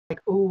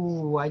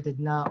ooh, I did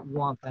not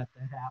want that to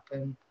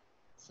happen.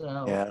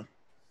 So Yeah.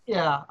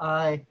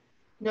 yeah,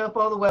 nope,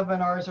 all the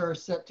webinars are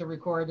set to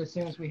record as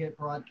soon as we hit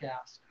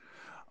broadcast.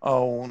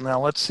 Oh, now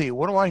let's see.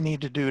 What do I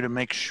need to do to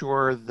make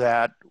sure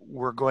that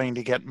we're going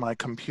to get my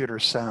computer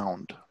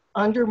sound?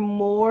 Under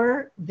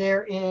more,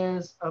 there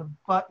is a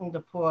button to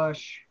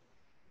push.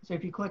 So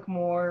if you click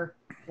more,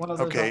 one of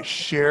those Okay, options.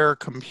 share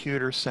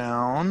computer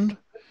sound.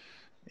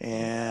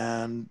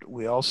 And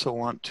we also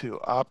want to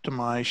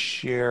optimize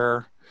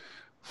share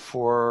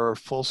for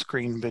full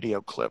screen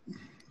video clip.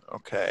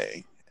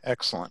 Okay,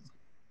 excellent.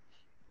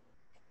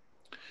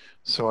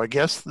 So I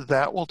guess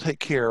that will take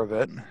care of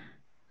it.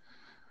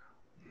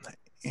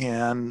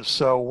 And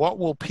so what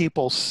will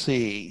people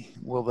see?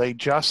 Will they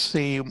just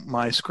see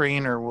my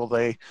screen or will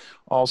they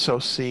also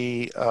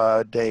see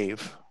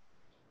Dave?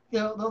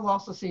 They'll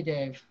also see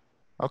Dave.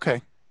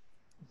 Okay.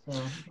 So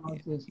as long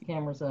as his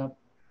camera's up.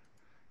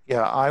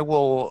 Yeah,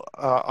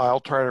 I'll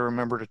try to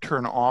remember to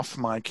turn off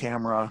my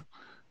camera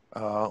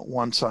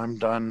once I'm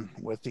done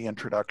with the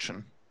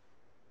introduction.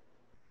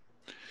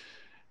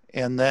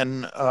 And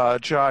then,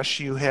 Josh,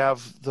 you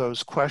have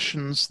those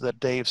questions that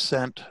Dave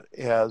sent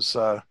as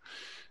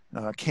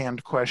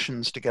canned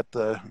questions to get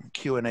the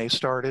Q&A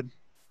started?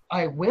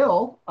 I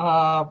will.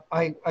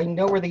 I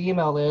know where the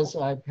email is.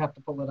 I have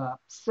to pull it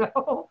up.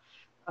 So,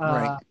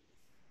 Right.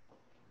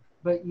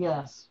 But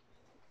yes,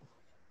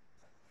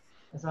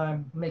 as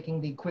I'm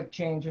making the quick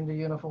change into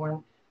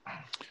uniform.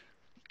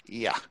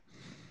 Yeah.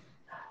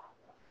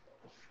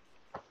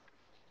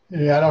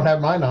 Yeah, I don't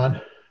have mine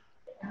on.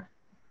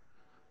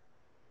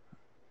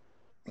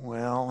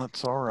 Well,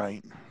 it's all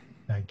right.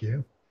 Thank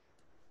you.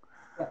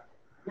 Yeah,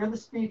 you're the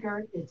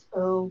speaker. It's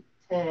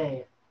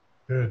okay.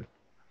 Good.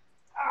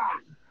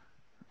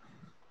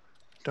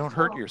 Don't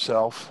hurt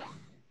yourself.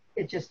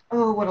 It just,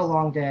 oh, what a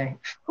long day.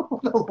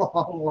 What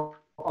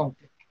a long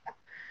day.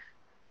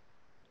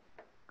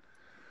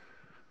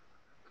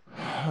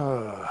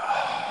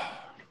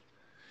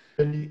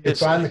 Can you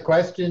find the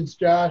questions,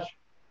 Josh?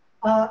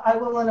 I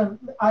will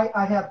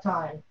I have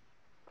time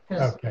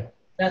because Okay.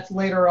 that's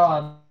later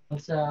on.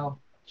 So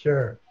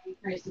Sure. 8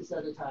 races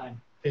at a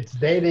time. It's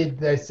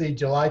dated, I see,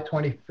 July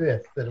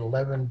 25th at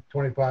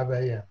 11:25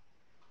 a.m.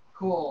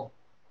 Cool.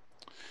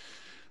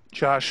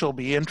 Josh will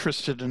be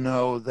interested to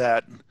know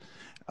that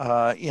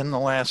in the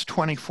last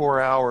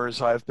 24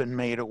 hours, I've been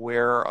made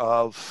aware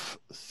of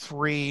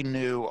 3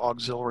 new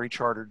auxiliary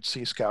chartered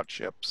Sea Scout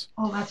ships.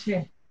 Oh, that's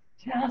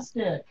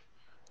fantastic.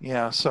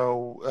 Yeah,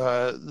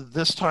 so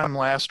this time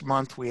last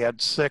month we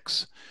had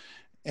 6.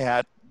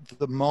 At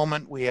the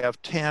moment we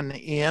have 10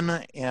 in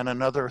and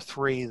another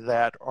 3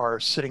 that are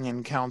sitting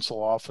in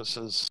council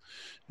offices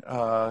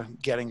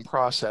getting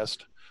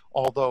processed.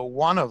 Although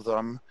one of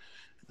them,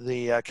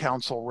 the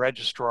council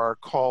registrar,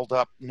 called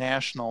up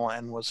national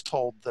and was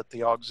told that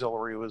the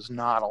auxiliary was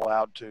not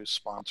allowed to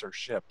sponsor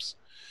ships.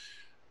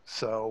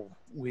 So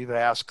we've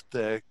asked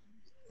the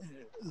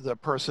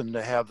person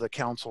to have the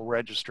council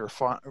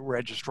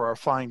registrar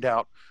find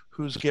out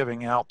who's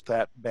giving out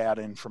that bad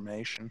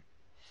information.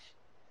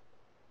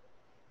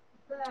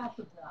 That's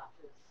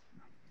obnoxious.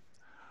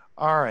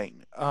 All right,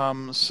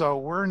 so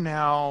we're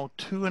now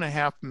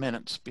 2.5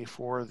 minutes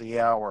before the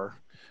hour.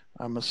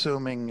 I'm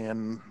assuming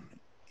in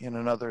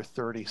another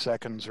 30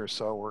 seconds or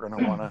so, we're going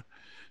to want to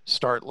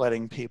start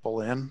letting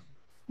people in.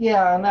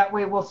 Yeah, and that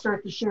way we'll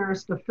start to share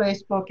to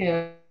Facebook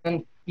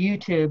and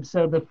YouTube.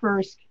 So the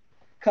first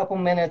couple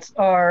minutes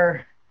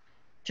are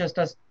just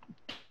us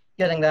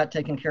getting that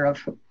taken care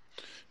of.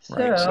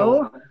 Right,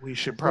 so we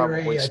should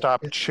probably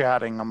stop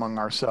chatting among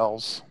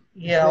ourselves.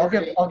 Yeah, I'll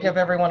give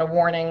everyone a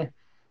warning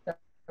that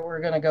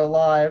we're going to go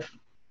live.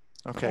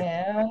 Okay.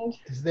 And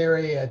is there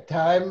a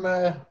time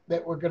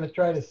that we're going to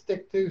try to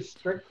stick to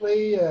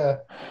strictly,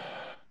 or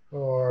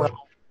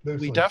well,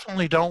 loosely? We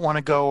definitely don't want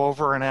to go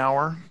over an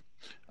hour.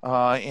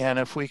 And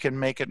if we can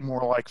make it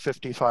more like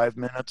 55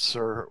 minutes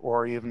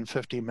or even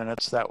 50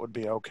 minutes, that would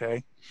be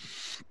okay.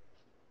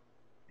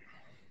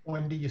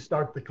 When do you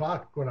start the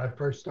clock? When I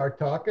first start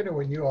talking or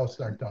when you all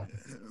start talking?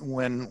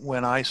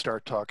 When I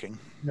start talking.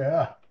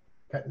 Yeah,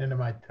 cutting into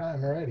my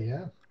time already,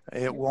 huh?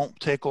 It won't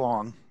take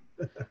long.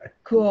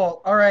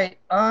 Cool. All right,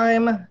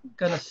 I'm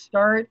going to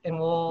start and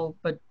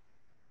but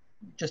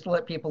just to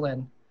let people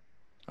in.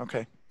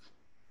 Okay.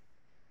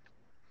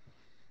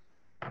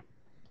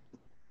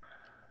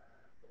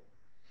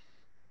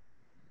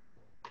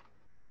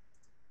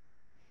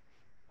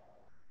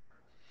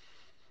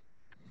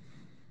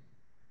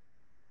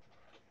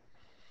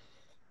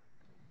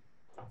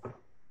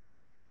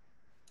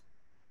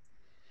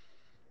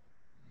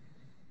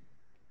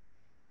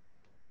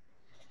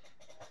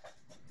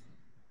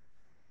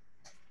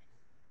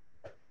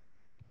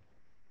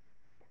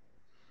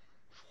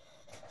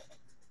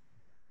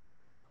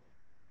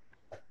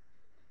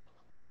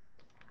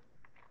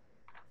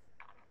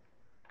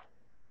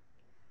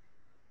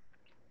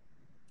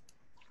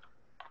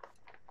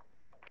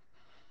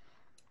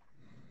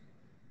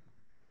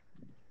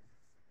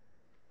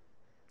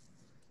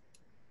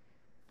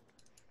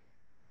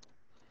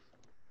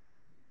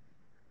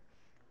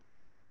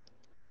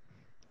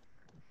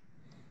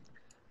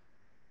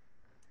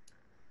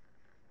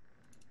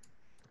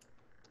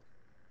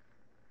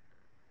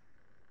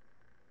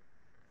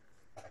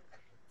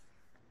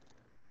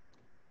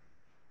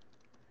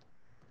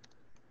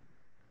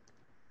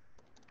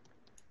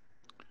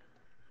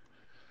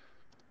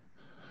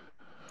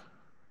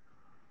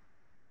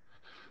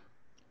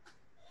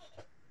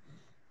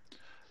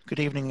 Good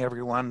evening,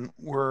 everyone.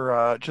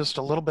 We're just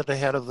a little bit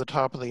ahead of the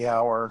top of the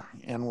hour,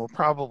 and we'll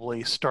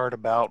probably start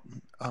about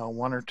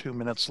 1 or 2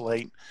 minutes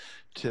late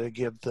to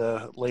give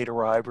the late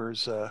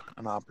arrivers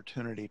an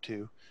opportunity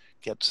to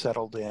get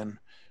settled in.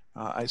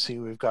 I see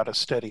we've got a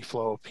steady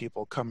flow of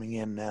people coming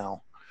in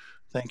now.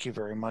 Thank you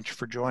very much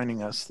for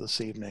joining us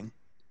this evening.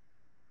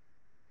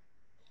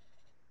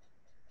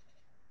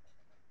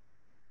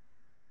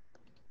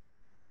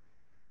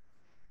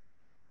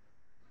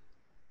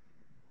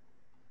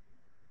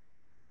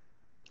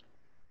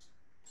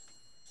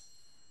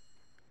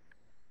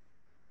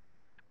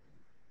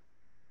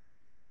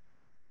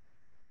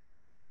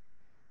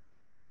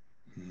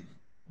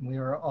 We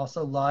are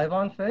also live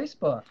on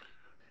Facebook.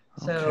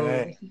 So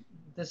Okay.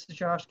 this is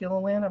Josh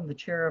Gilliland. I'm the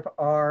chair of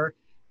our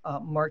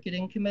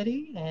marketing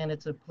committee, and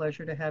it's a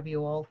pleasure to have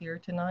you all here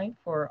tonight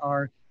for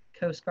our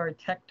Coast Guard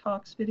Tech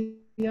Talks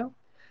video.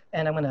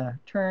 And I'm going to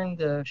turn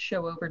the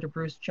show over to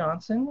Bruce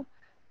Johnson,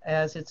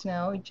 as it's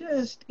now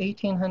just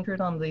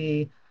 1800 on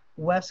the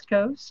West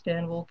Coast,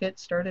 and we'll get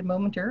started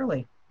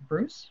momentarily.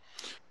 Bruce?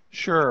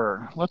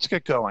 Sure, let's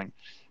get going.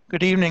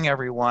 Good evening,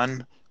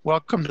 everyone.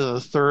 Welcome to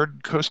the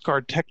third Coast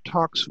Guard Tech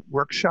Talks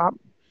workshop.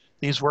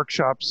 These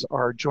workshops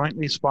are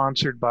jointly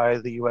sponsored by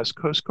the U.S.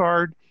 Coast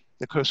Guard,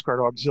 the Coast Guard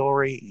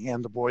Auxiliary,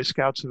 and the Boy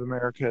Scouts of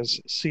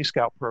America's Sea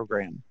Scout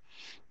program.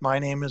 My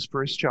name is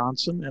Bruce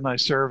Johnson, and I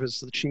serve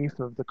as the chief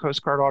of the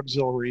Coast Guard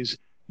Auxiliary's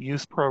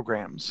youth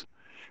programs.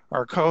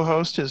 Our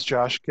co-host is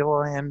Josh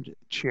Gilliland,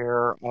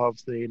 chair of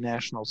the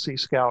National Sea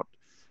Scout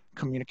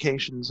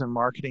Communications and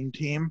Marketing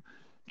team.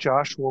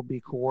 Josh will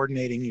be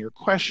coordinating your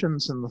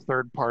questions in the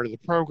third part of the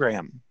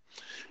program.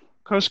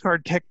 Coast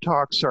Guard Tech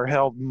Talks are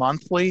held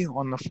monthly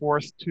on the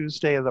fourth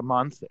Tuesday of the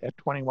month at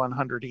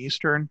 2100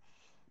 Eastern,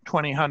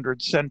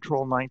 2000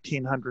 Central,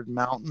 1900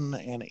 Mountain,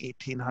 and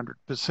 1800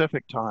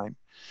 Pacific time.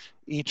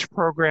 Each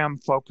program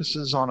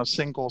focuses on a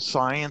single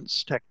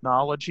science,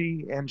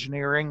 technology,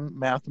 engineering,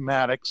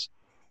 mathematics,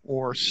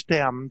 or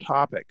STEM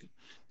topic.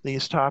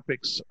 These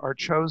topics are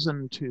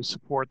chosen to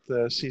support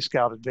the Sea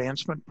Scout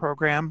Advancement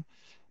Program.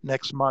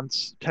 Next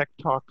month's Tech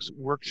Talks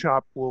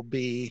workshop will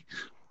be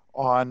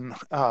on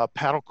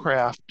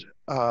paddlecraft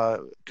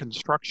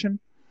construction.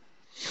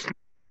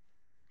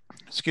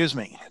 Excuse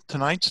me.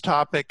 Tonight's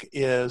topic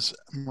is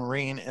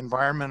marine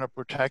environmental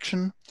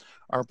protection.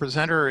 Our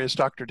presenter is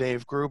Dr.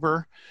 Dave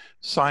Gruber,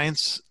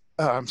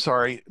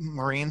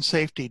 Marine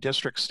Safety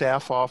District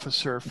Staff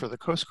Officer for the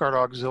Coast Guard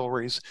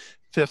Auxiliary's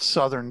 5th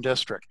Southern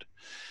District.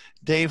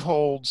 Dave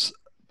holds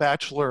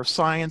Bachelor of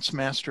Science,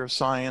 Master of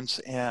Science,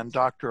 and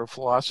Doctor of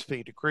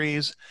Philosophy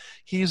degrees.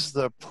 He's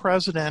the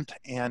president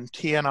and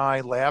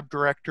TNI lab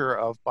director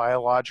of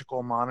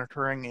Biological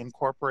Monitoring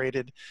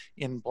Incorporated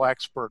in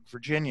Blacksburg,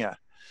 Virginia.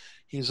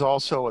 He's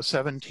also a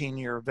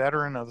 17-year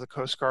veteran of the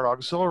Coast Guard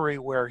Auxiliary,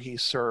 where he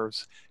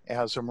serves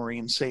as a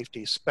marine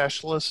safety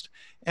specialist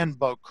and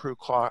boat crew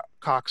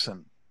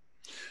coxswain.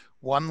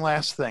 One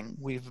last thing,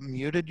 we've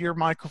muted your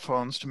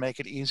microphones to make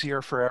it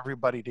easier for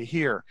everybody to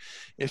hear.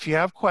 If you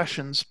have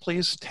questions,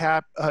 please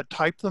type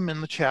them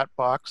in the chat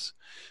box.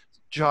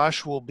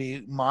 Josh will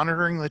be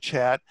monitoring the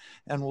chat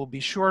and will be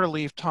sure to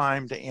leave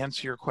time to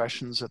answer your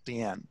questions at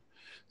the end.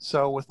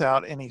 So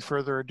without any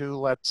further ado,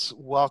 let's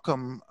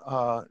welcome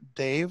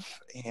Dave,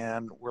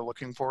 and we're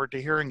looking forward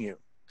to hearing you.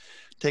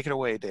 Take it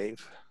away,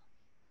 Dave.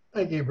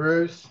 Thank you,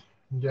 Bruce,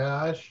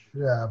 Josh.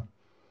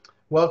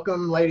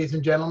 Welcome, ladies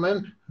and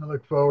gentlemen. I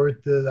look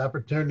forward to the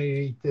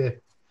opportunity to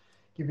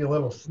give you a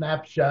little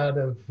snapshot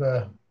of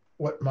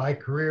what my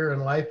career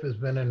and life has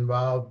been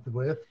involved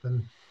with.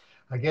 And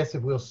I guess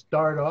if we'll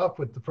start off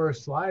with the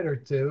first slide or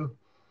two,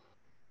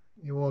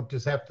 you won't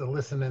just have to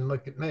listen and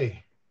look at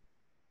me.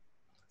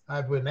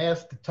 I've been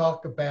asked to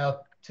talk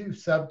about two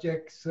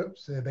subjects.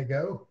 Oops, there they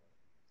go.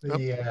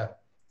 The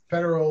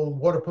Federal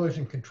Water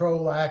Pollution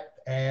Control Act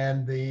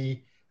and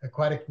the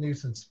Aquatic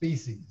Nuisance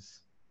Species.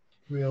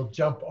 We'll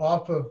jump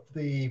off of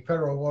the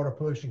Federal Water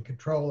Pollution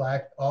Control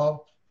Act,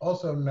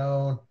 also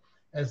known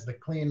as the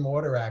Clean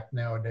Water Act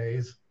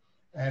nowadays,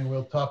 and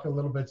we'll talk a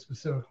little bit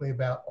specifically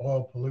about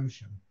oil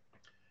pollution.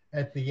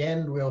 At the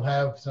end, we'll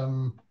have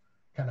some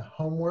kind of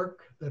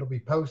homework that'll be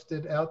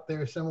posted out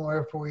there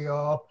somewhere for you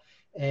all,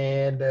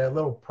 and a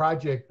little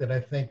project that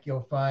I think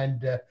you'll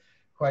find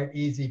quite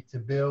easy to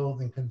build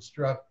and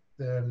construct,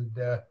 and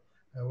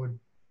would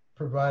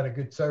provide a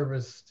good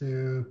service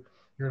to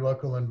your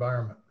local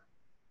environment.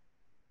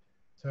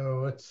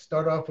 So let's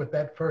start off with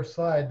that first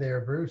slide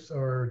there, Bruce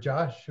or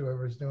Josh,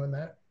 whoever's doing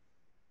that.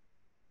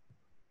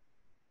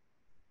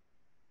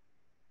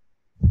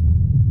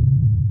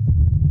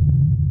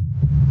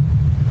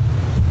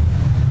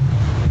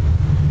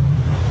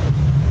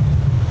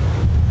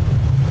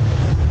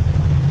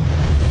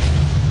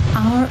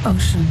 Our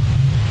ocean.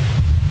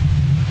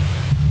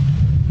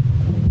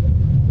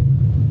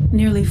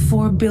 Nearly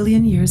 4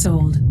 billion years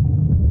old.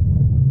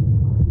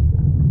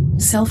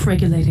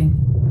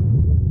 Self-regulating.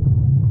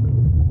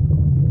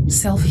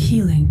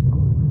 Self-healing.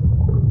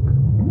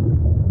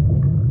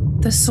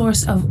 The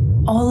source of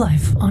all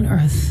life on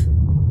Earth.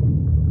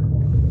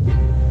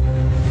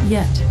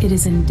 Yet it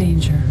is in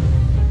danger.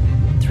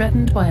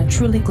 threatened by a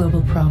truly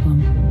global problem: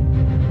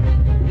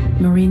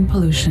 marine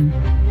pollution.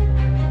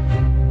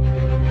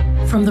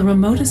 From the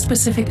remotest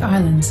Pacific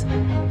Islands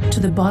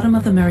to the bottom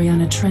of the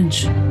Mariana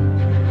Trench,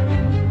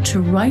 to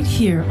right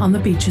here on the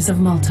beaches of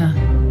Malta.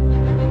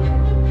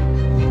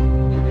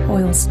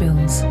 Oil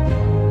spills,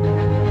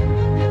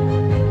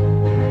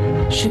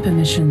 ship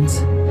emissions,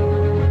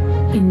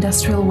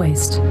 industrial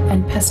waste,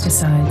 and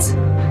pesticides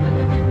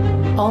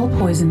all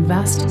poison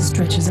vast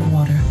stretches of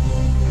water.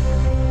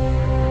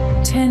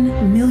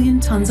 10 million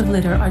tons of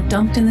litter are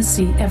dumped in the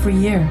sea every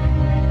year,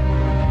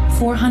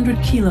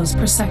 400 kilos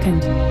per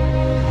second.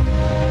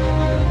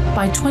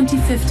 By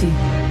 2050,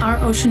 our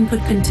ocean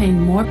could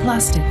contain more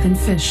plastic than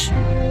fish.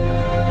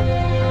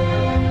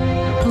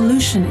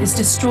 Pollution is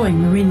destroying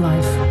marine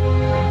life.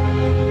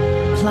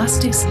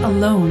 Plastics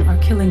alone are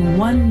killing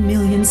 1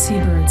 million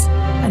seabirds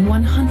and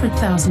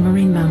 100,000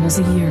 marine mammals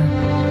a year.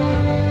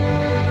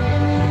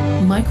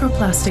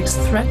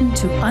 Microplastics threaten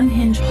to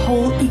unhinge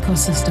whole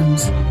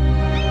ecosystems.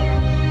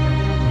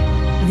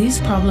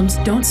 These problems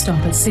don't stop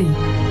at sea.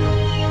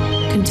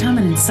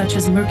 Contaminants such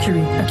as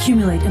mercury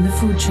accumulate in the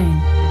food chain,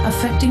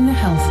 affecting the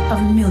health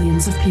of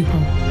millions of people.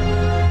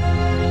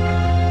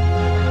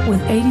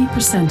 With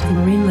 80% of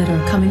marine litter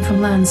coming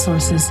from land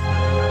sources,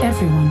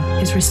 everyone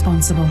is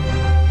responsible.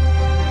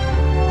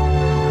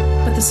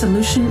 But the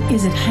solution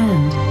is at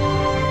hand,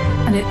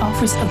 and it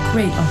offers a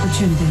great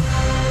opportunity.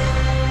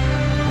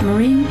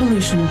 Marine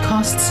pollution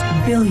costs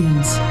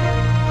billions.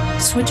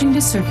 Switching to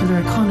circular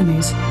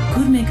economies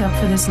could make up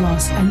for this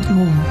loss and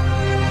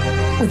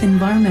more, with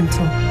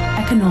environmental,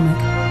 economic,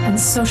 and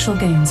social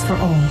gains for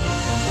all.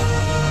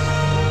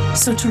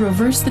 So to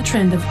reverse the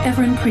trend of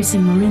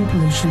ever-increasing marine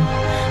pollution,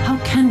 how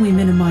can we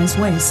minimize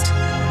waste?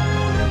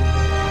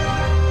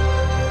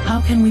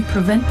 How can we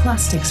prevent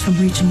plastics from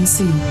reaching the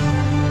sea?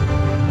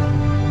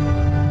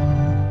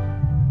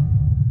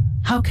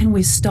 How can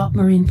we stop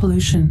marine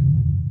pollution?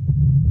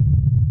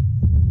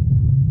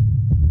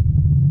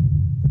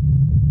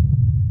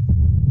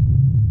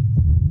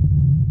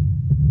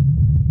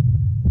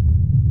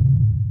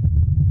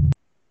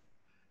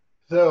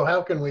 So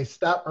how can we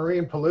stop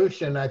marine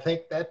pollution? I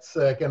think that's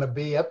going to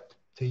be up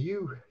to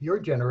you, your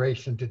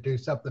generation, to do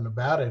something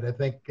about it. I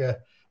think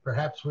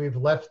perhaps we've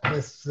left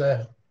this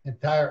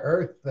entire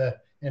earth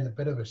in a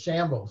bit of a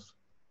shambles.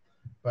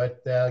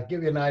 But I'll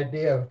give you an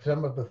idea of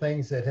some of the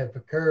things that have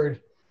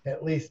occurred,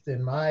 at least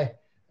in my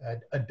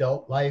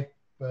adult life,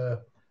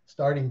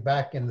 starting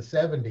back in the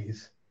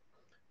 70s.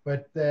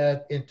 But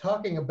in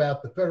talking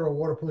about the Federal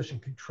Water Pollution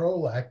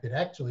Control Act, it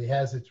actually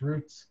has its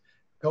roots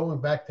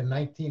going back to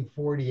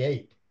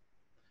 1948.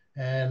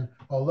 And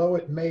although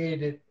it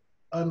made it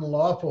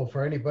unlawful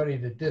for anybody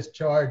to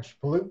discharge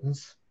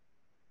pollutants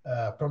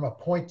from a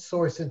point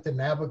source into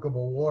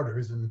navigable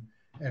waters, and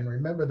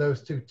remember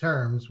those two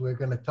terms, we're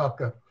going to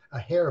talk a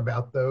hair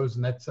about those,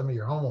 and that's some of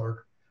your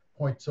homework,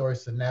 point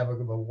source and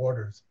navigable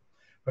waters.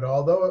 But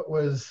although it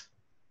was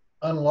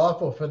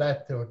unlawful for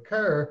that to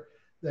occur,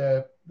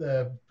 the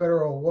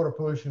Federal Water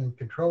Pollution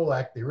Control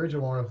Act, the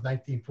original one of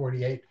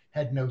 1948,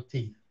 had no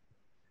teeth.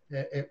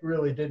 It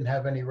really didn't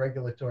have any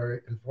regulatory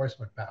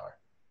enforcement power.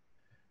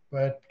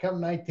 But come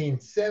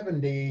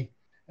 1970,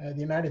 the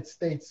United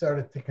States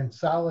started to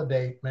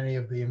consolidate many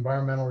of the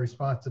environmental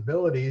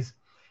responsibilities.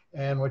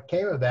 And what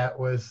came of that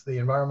was the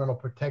Environmental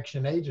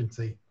Protection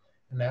Agency.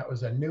 And that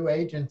was a new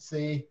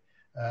agency.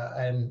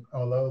 And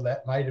although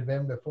that might have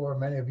been before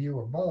many of you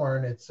were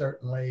born, it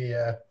certainly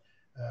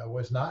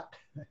was not.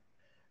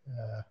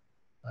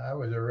 I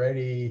was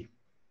already,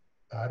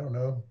 I don't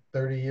know,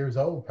 30 years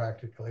old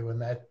practically when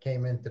that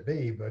came into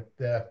be. But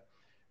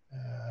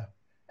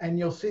and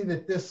you'll see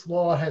that this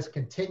law has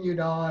continued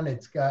on.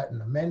 It's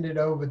gotten amended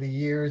over the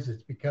years.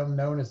 It's become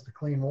known as the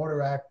Clean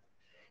Water Act.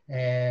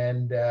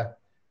 And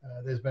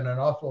there's been an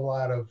awful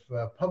lot of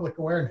public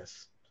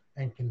awareness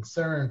and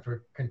concern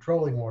for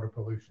controlling water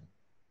pollution.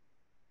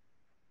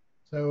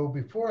 So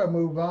before I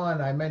move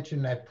on, I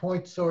mentioned that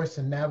point source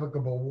and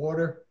navigable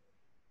water.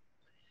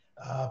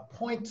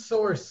 Point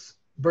source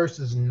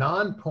versus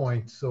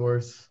non-point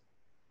source.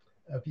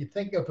 If you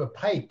think of a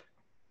pipe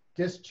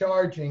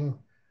discharging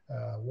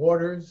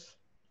waters,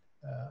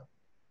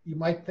 you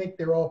might think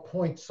they're all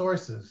point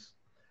sources,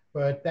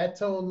 but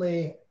that's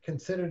only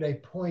considered a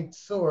point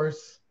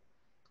source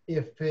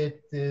if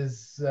it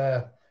is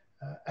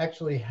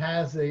actually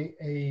has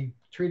a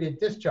treated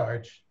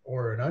discharge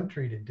or an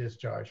untreated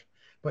discharge,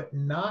 but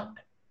not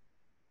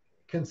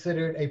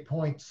considered a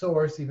point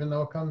source, even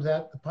though it comes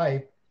out the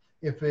pipe,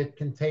 if it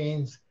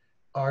contains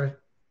our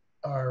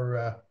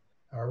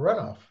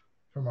runoff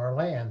from our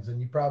lands.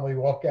 And you probably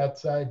walk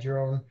outside your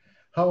own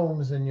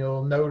homes and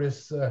you'll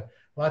notice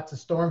lots of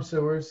storm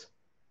sewers.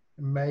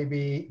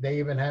 Maybe they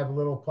even have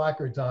little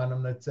placards on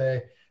them that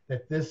say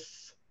that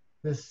this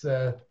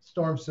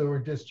storm sewer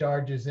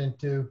discharges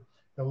into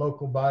the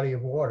local body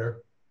of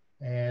water.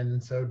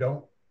 And so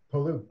don't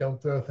pollute, don't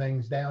throw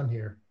things down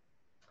here.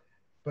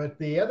 But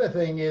the other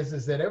thing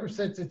is that ever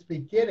since its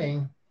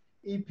beginning,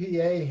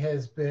 EPA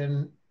has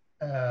been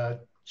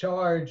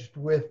charged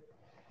with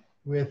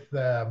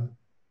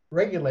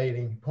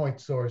regulating point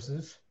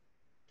sources,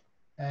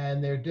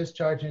 and they're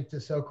discharging into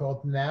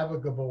so-called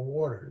navigable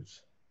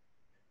waters.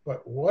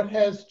 But what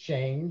has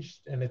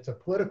changed, and it's a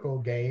political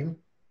game,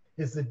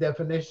 is the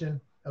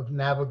definition of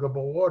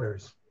navigable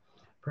waters.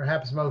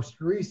 Perhaps most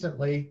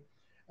recently,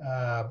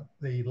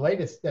 the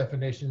latest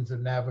definitions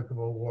of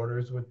navigable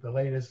waters with the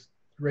latest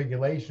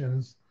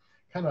regulations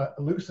kind of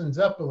loosens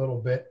up a little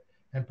bit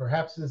and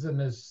perhaps isn't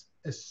as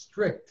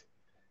strict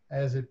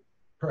as it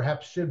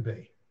perhaps should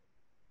be.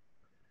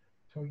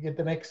 So we get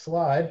the next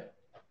slide.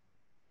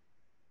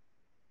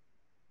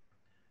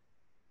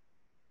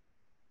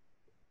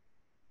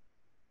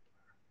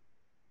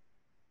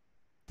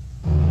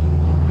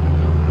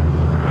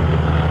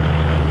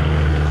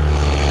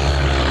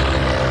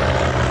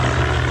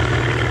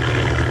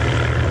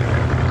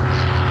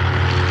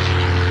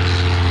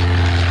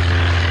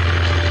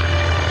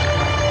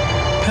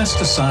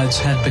 Pesticides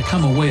had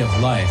become a way of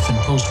life in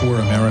post-war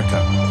America,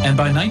 and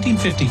by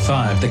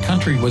 1955, the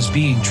country was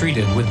being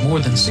treated with more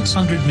than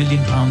 600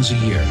 million pounds a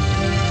year.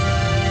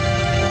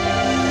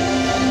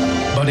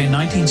 But in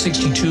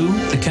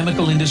 1962, the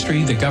chemical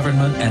industry, the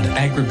government, and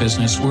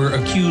agribusiness were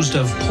accused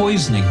of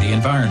poisoning the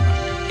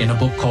environment in a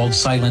book called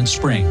Silent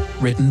Spring,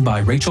 written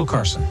by Rachel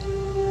Carson.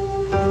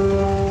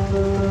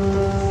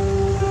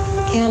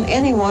 Can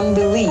anyone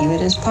believe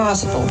it is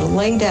possible to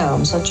lay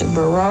down such a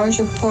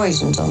barrage of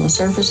poisons on the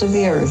surface of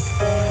the earth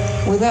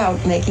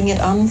without making it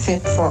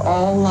unfit for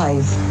all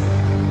life?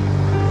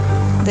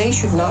 They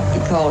should not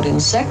be called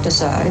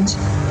insecticides,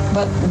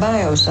 but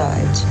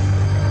biocides.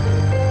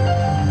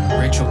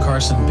 Rachel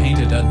Carson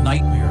painted a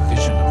nightmare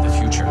vision of the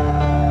future.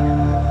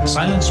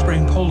 Silent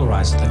Spring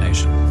polarized the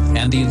nation,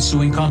 and the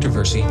ensuing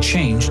controversy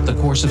changed the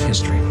course of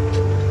history.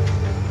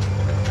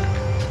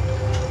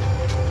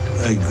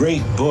 A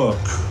great book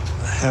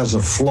has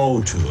a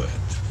flow to it,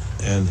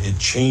 and it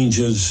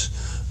changes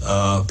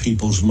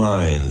people's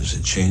minds.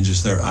 It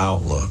changes their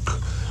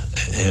outlook,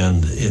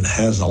 and it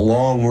has a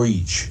long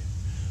reach.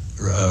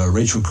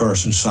 Rachel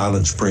Carson's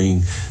Silent Spring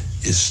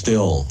is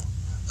still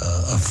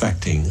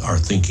affecting our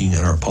thinking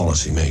and our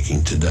policy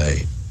making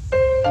today.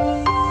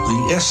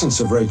 The essence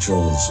of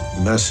Rachel's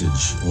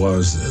message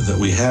was that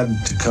we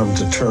had to come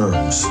to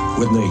terms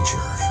with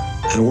nature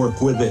and work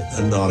with it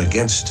and not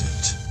against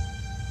it.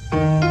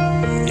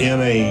 In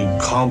a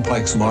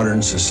complex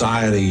modern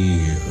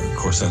society, of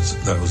course,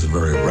 that was a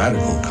very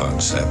radical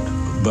concept.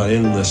 But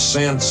in the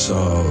sense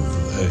of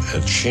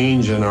a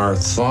change in our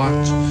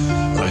thought,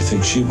 I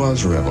think she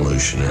was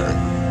revolutionary.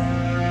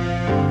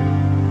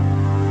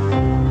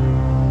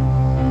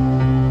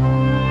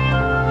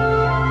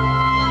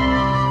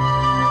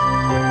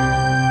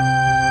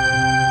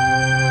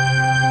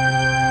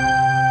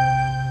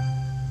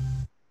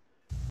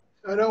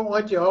 I don't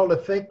want you all to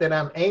think that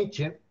I'm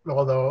ancient,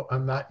 although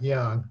I'm not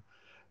young.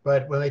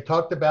 But when they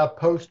talked about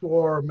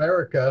post-war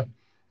America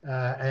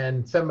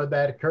and some of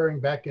that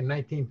occurring back in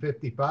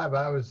 1955,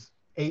 I was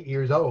 8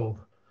 years old.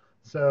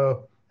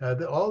 So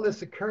all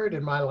this occurred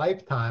in my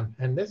lifetime.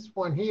 And this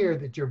one here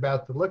that you're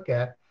about to look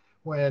at,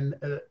 when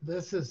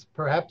this is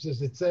perhaps,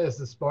 as it says,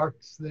 the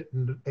sparks that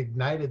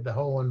ignited the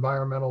whole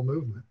environmental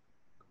movement.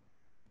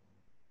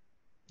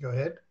 Go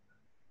ahead.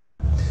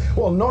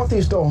 Well,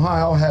 Northeast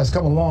Ohio has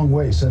come a long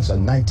way since a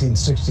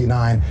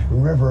 1969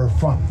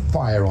 riverfront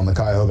fire on the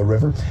Cuyahoga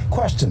River.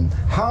 Question,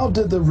 how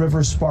did the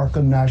river spark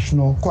a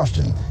national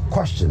question?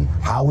 Question,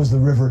 how is the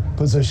river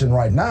positioned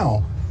right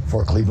now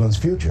for Cleveland's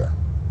future?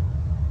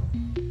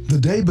 The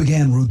day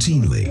began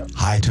routinely,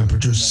 high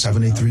temperatures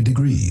 73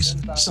 degrees,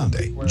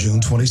 Sunday, June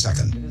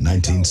 22nd,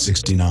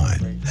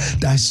 1969.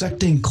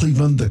 Dissecting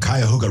Cleveland, the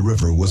Cuyahoga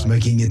River was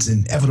making its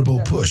inevitable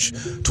push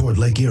toward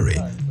Lake Erie,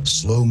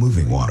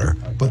 slow-moving water,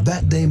 but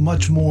that day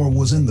much more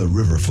was in the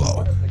river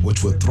flow,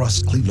 which would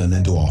thrust Cleveland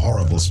into a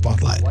horrible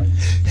spotlight.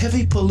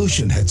 Heavy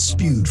pollution had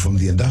spewed from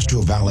the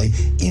industrial valley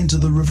into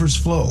the river's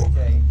flow.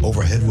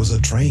 Overhead was a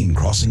train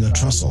crossing a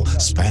trestle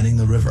spanning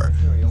the river.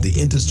 The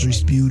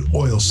industry-spewed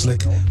oil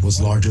slick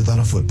was larger than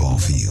a football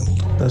field.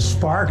 The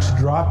sparks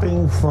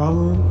dropping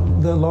from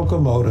the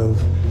locomotive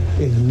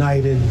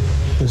ignited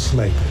the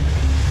slick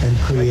and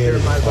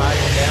created my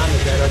volume down.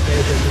 Is that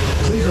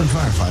okay? Cleveland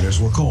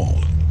firefighters were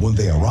called. When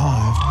they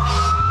arrived,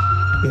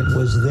 it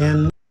was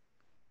then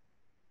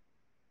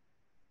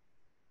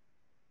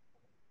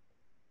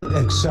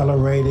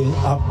accelerating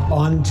up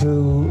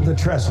onto the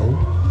trestle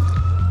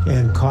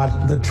and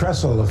caught the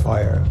trestle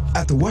afire.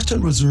 At the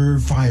Western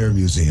Reserve Fire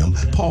Museum,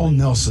 Paul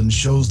Nelson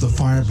shows the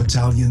fire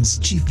battalion's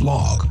chief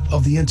log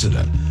of the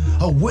incident.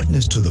 A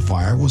witness to the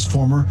fire was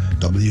former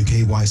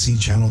WKYC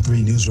Channel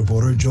 3 news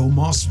reporter Joe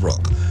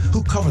Mossbrook,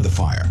 who covered the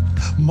fire.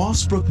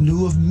 Mossbrook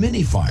knew of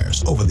many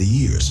fires over the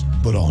years,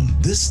 but on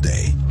this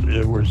day,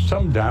 there was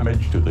some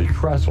damage to the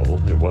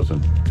trestle. It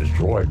wasn't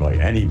destroyed by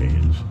any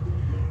means.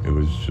 It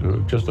was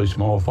just a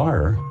small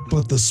fire.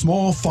 But the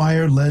small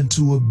fire led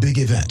to a big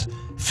event.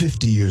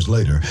 50 years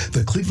later,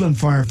 the Cleveland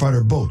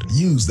firefighter boat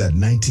used that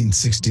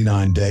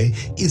 1969 day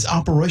is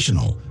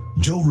operational.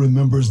 Joe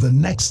remembers the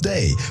next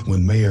day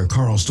when Mayor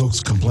Carl Stokes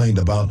complained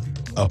about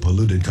a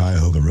polluted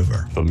Cuyahoga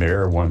River. The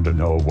mayor wanted to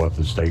know what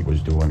the state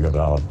was doing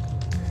about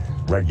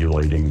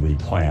regulating the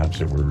plants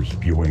that were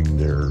spewing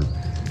their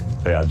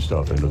bad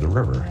stuff into the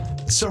river.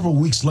 Several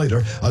weeks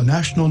later, a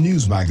national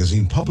news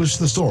magazine published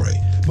the story,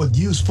 but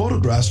used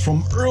photographs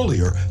from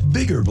earlier,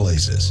 bigger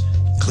blazes.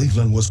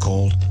 Cleveland was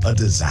called a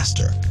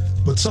disaster.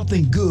 But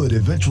something good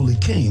eventually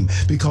came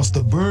because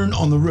the burn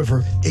on the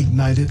river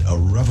ignited a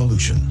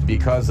revolution.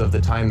 Because of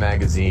the Time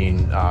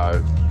magazine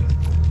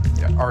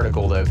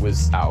article that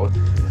was out,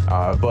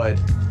 but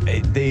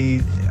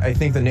I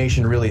think the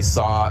nation really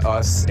saw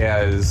us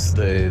as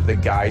the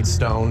guide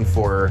stone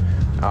for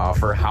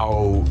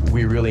how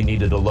we really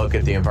needed to look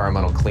at the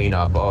environmental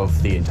cleanup of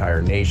the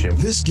entire nation.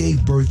 This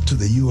gave birth to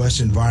the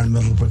U.S.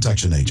 Environmental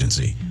Protection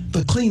Agency,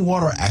 the Clean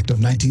Water Act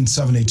of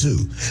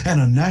 1972,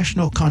 and a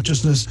national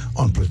consciousness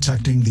on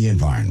protecting the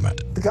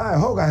environment. The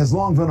Cuyahoga has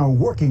long been a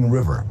working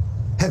river.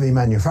 Heavy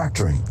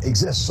manufacturing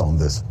exists on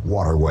this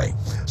waterway.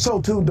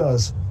 So too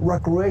does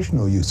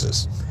recreational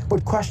uses.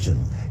 But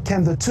question,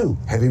 can the two,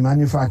 heavy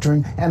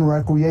manufacturing and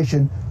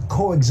recreation,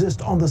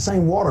 coexist on the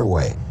same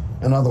waterway?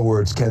 In other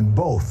words, can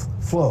both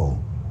flow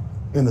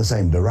in the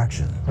same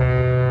direction?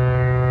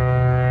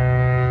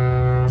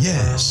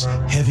 Yes,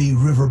 heavy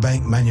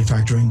riverbank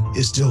manufacturing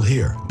is still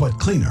here, but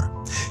cleaner.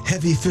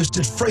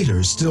 Heavy-fisted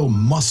freighters still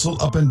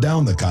muscle up and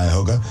down the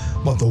Cuyahoga,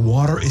 but the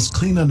water is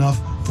clean enough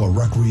for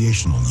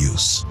recreational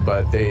use.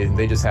 But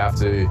they just have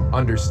to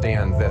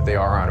understand that they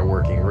are on a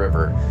working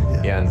river,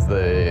 and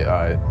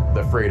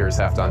the freighters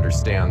have to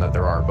understand that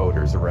there are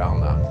boaters around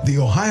them. The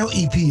Ohio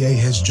EPA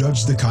has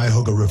judged the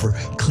Cuyahoga River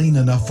clean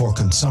enough for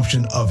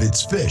consumption of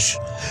its fish.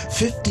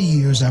 50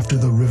 years after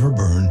the river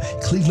burn,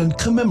 Cleveland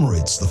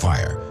commemorates the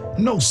fire.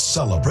 No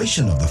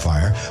celebration of the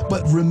fire,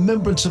 but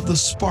remembrance of the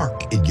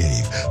spark it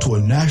gave to a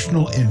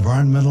national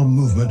environmental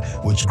movement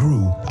which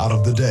grew out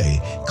of the day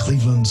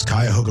Cleveland's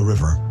Cuyahoga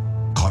River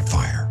caught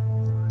fire.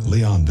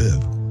 Leon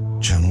Bibb,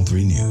 Channel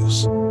 3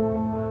 News.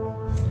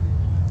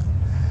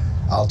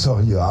 I'll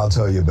tell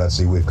you,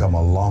 Betsy, we've come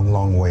a long,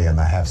 long way in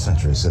a half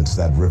century since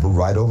that river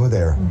right over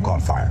there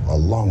caught fire. A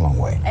long, long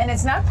way. And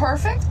it's not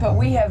perfect, but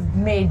we have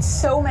made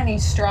so many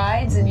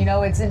strides. And, you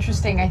know, it's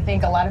interesting. I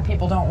think a lot of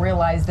people don't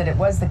realize that it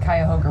was the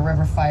Cuyahoga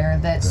River fire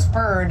that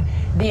spurred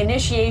the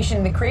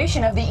initiation, the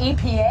creation of the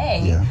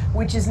EPA,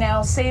 which is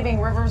now saving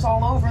rivers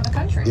all over the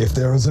country. If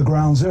there is a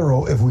ground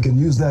zero, if we can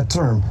use that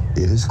term,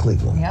 it is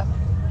Cleveland. Yep.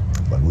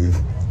 But we've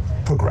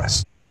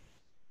progressed.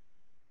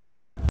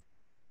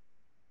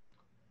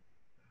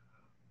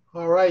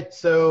 All right,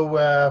 so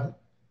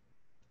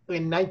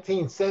in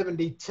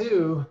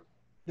 1972,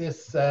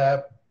 this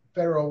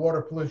Federal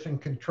Water Pollution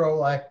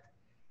Control Act,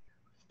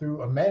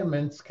 through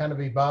amendments, kind of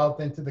evolved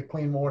into the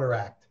Clean Water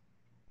Act.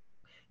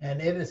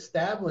 And it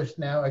established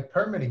now a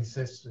permitting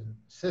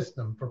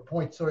system for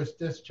point source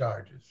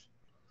discharges.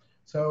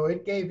 So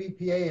it gave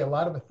EPA a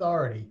lot of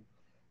authority.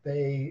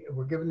 They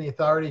were given the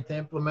authority to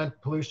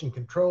implement pollution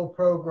control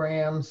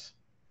programs,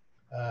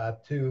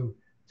 to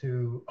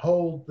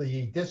hold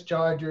the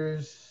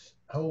dischargers,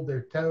 hold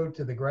their toe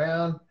to the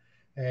ground,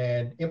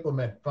 and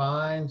implement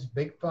fines,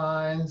 big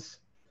fines.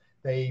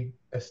 They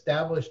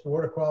established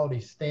water quality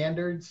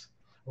standards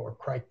or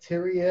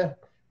criteria,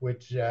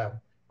 which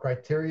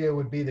criteria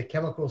would be the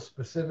chemical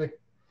specific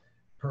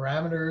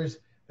parameters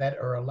that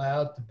are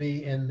allowed to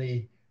be in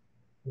the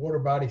water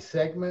body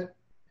segment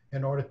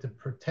in order to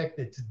protect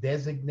its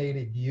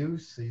designated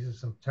use. These are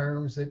some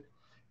terms that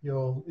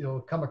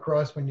you'll come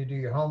across when you do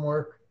your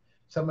homework.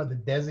 Some of the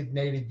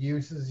designated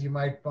uses you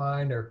might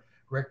find are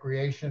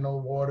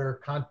recreational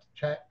water,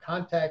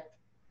 contact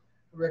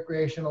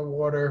recreational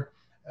water,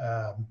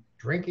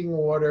 drinking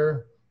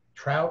water,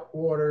 trout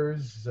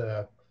waters,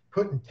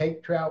 put and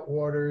take trout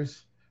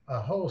waters, a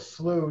whole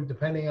slew,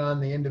 depending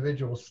on the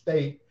individual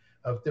state,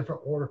 of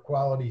different water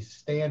quality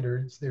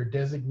standards, their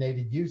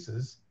designated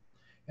uses,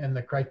 and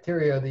the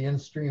criteria, the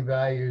in-stream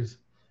values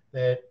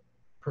that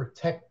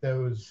protect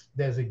those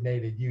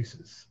designated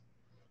uses.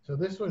 So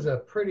this was a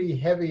pretty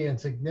heavy and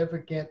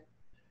significant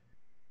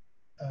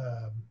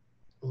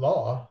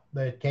law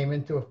that came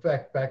into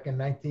effect back in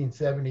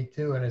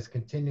 1972 and has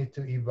continued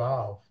to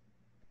evolve.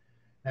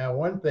 Now,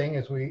 one thing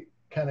as we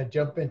kind of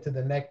jump into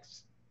the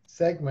next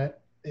segment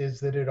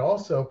is that it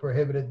also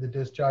prohibited the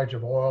discharge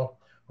of oil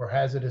or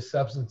hazardous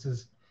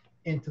substances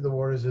into the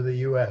waters of the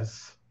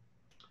US.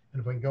 And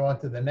if we can go on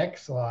to the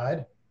next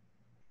slide.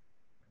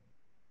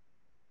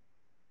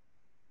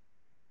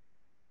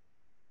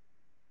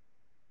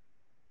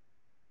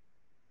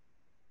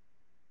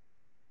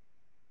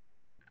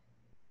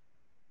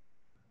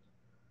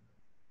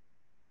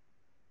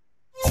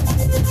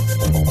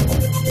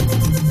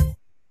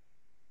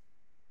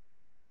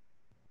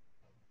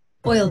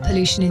 Oil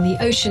pollution in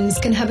the oceans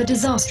can have a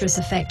disastrous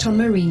effect on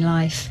marine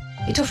life.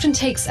 It often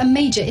takes a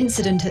major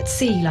incident at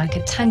sea, like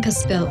a tanker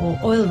spill or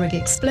oil rig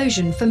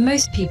explosion, for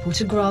most people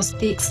to grasp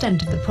the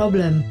extent of the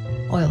problem.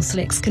 Oil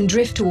slicks can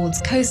drift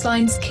towards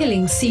coastlines,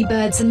 killing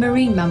seabirds and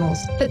marine mammals,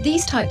 but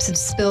these types of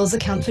spills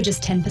account for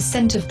just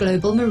 10% of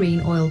global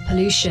marine oil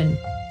pollution.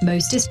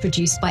 Most is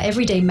produced by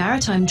everyday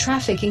maritime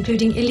traffic,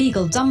 including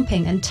illegal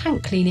dumping and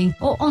tank cleaning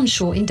or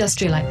onshore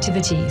industrial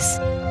activities.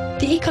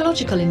 The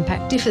ecological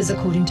impact differs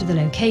according to the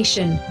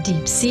location.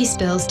 Deep sea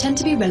spills tend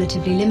to be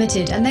relatively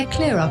limited and they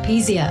clear up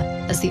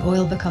easier. As the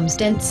oil becomes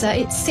denser,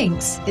 it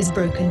sinks, is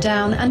broken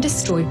down and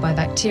destroyed by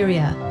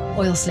bacteria.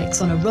 Oil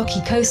slicks on a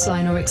rocky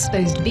coastline or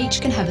exposed beach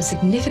can have a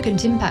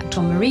significant impact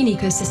on marine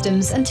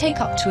ecosystems and take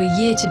up to a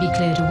year to be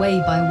cleared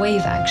away by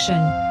wave action.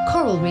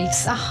 Coral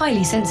reefs are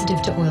highly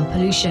sensitive to oil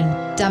pollution.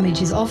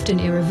 Damage is often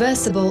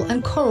irreversible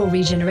and coral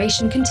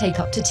regeneration can take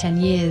up to 10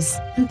 years.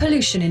 And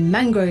pollution in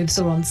mangroves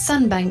or on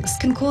sandbanks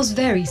can cause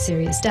very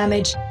serious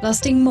damage,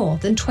 lasting more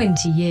than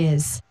 20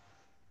 years.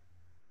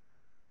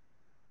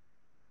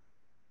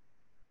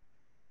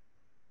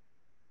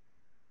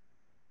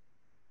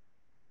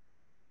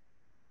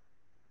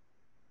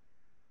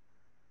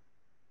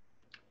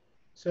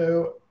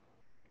 So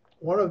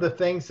one of the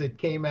things that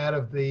came out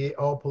of the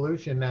Oil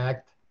Pollution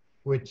Act,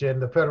 which in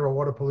the Federal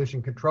Water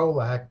Pollution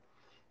Control Act,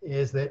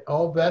 is that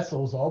all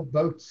vessels, all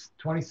boats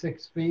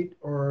 26 feet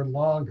or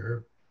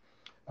longer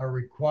are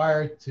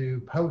required to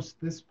post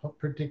this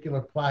particular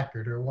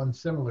placard, or one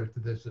similar to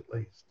this at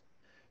least,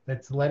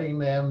 that's letting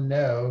them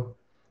know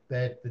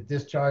that the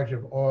discharge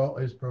of oil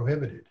is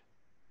prohibited.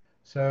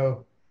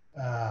 So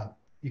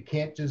you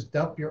can't just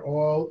dump your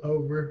oil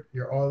over,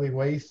 your oily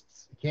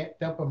wastes, you can't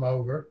dump them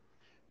over.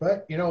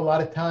 But, you know, a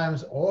lot of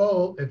times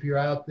oil, if you're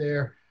out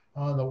there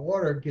on the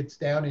water, gets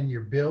down in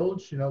your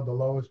bilge, you know, the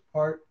lowest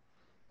part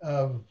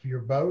of your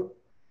boat.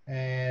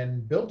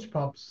 And bilge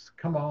pumps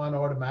come on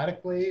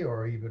automatically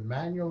or even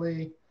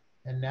manually.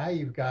 And now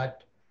you've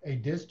got a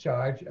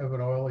discharge of an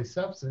oily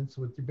substance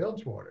with your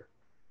bilge water.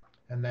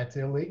 And that's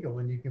illegal,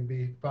 and you can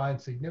be fined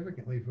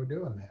significantly for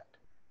doing that.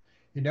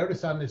 You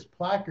notice on this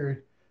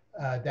placard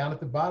down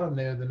at the bottom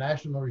there, the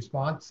National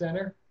Response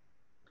Center.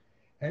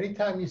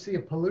 Anytime you see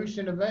a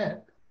pollution event,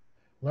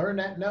 learn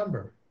that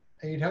number,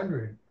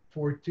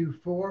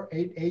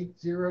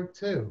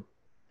 800-424-8802.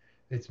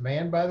 It's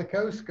manned by the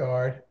Coast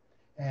Guard,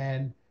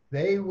 and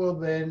they will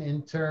then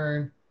in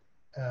turn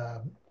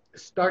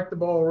start the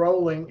ball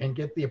rolling and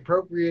get the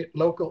appropriate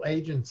local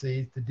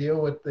agencies to deal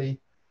with the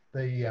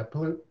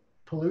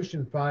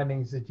pollution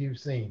findings that you've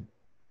seen.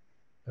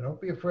 So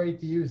don't be afraid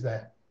to use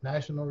that,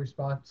 National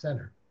Response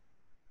Center.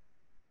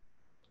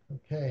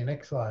 Okay,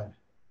 next slide.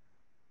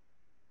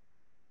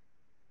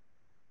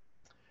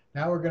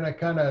 Now we're going to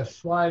kind of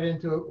slide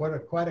into what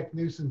aquatic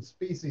nuisance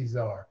species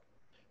are.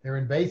 They're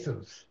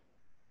invasives.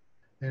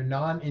 They're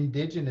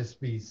non-indigenous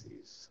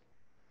species.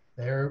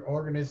 They're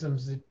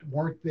organisms that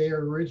weren't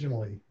there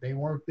originally. They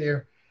weren't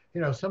there.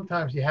 You know,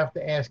 sometimes you have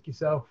to ask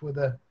yourself with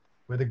a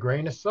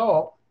grain of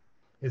salt,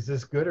 is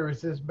this good or is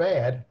this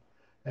bad?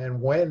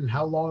 And when,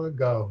 how long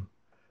ago?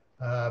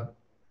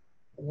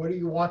 What do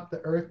you want the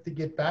Earth to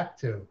get back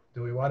to?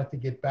 Do we want it to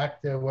get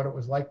back to what it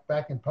was like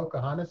back in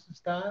Pocahontas'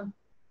 time?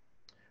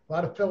 A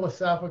lot of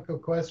philosophical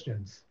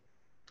questions.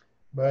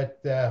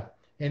 But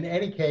in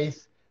any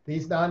case,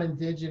 these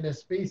non-indigenous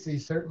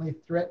species certainly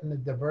threaten the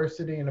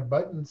diversity and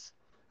abundance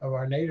of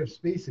our native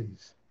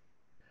species.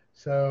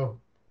 So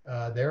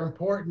they're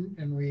important,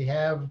 and we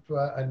have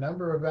a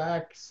number of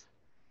acts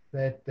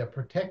that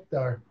protect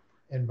our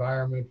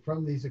environment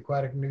from these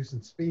aquatic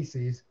nuisance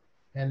species.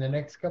 And the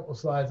next couple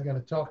slides are going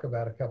to talk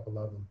about a couple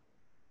of them.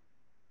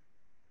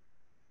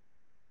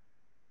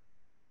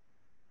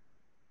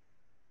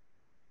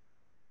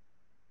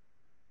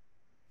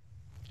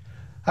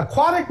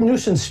 Aquatic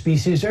nuisance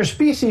species are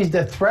species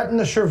that threaten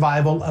the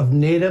survival of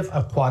native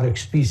aquatic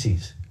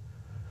species.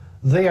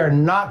 They are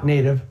not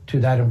native to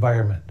that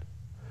environment.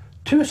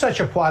 Two such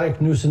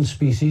aquatic nuisance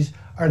species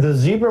are the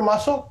zebra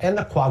mussel and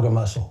the quagga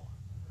mussel.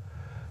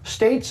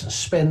 States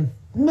spend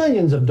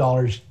millions of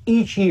dollars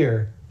each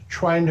year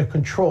trying to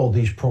control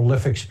these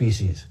prolific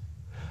species.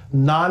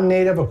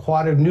 Non-native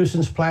aquatic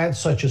nuisance plants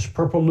such as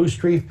purple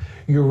loosestrife,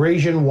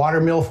 Eurasian water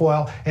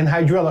milfoil, and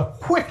hydrilla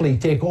quickly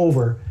take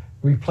over,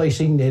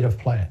 replacing native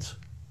plants.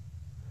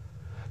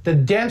 The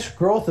dense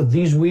growth of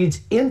these weeds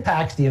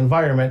impacts the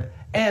environment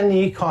and the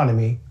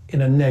economy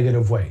in a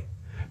negative way.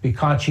 Be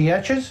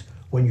conscientious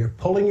when you're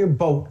pulling your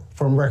boat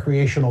from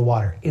recreational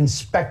water.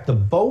 Inspect the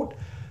boat,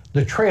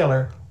 the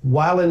trailer,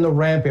 while in the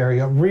ramp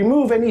area.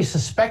 Remove any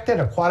suspected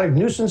aquatic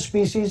nuisance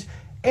species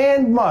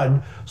and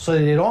mud so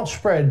that they don't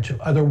spread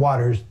to other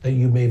waters that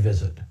you may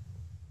visit.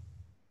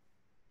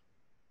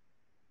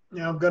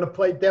 Now I'm going to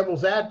play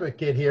devil's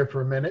advocate here for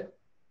a minute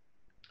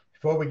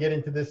before we get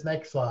into this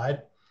next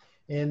slide,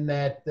 in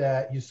that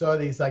you saw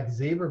these like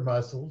zebra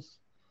mussels.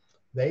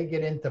 They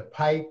get into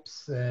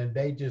pipes and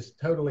they just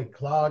totally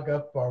clog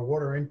up our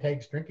water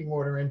intakes, drinking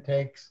water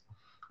intakes,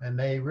 and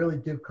they really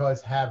do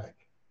cause havoc.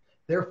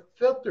 They're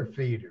filter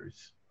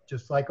feeders,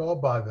 just like all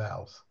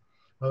bivalves.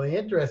 Well, the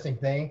interesting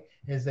thing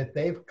is that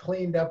they've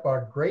cleaned up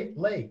our Great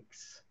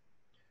Lakes,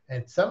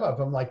 and some of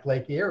them, like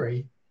Lake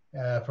Erie,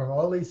 from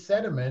all these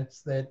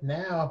sediments, that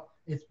now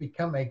it's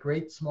become a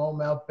great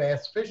smallmouth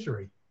bass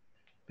fishery,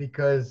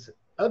 because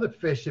other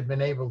fish have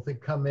been able to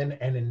come in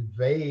and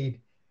invade,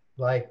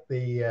 like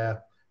the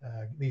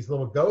these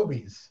little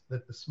gobies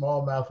that the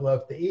smallmouth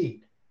love to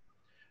eat.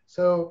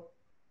 So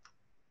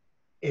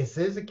this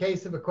is a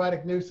case of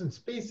aquatic nuisance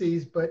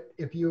species, but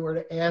if you were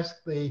to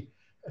ask the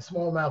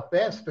smallmouth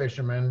bass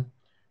fishermen,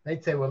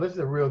 they'd say, well, this is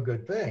a real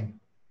good thing.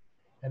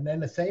 And then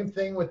the same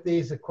thing with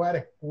these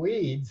aquatic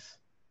weeds,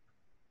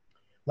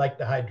 like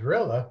the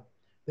hydrilla.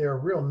 They're a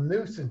real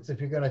nuisance if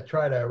you're going to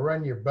try to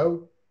run your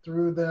boat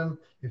through them,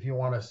 if you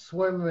want to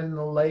swim in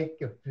the lake,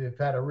 if you've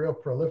had a real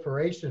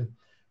proliferation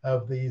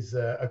of these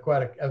this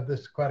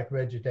aquatic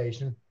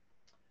vegetation.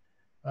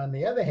 On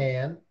the other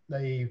hand,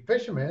 the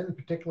fishermen,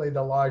 particularly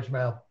the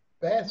largemouth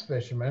bass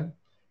fishermen,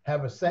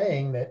 have a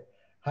saying that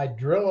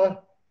hydrilla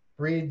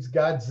breeds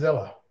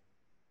Godzilla.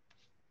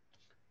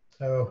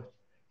 So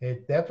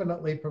it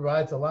definitely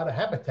provides a lot of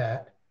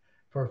habitat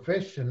for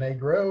fish, and they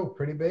grow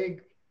pretty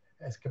big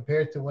as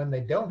compared to when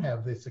they don't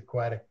have these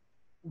aquatic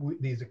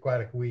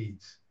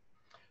weeds.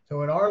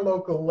 So in our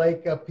local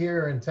lake up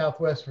here in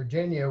Southwest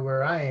Virginia,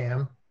 where I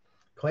am,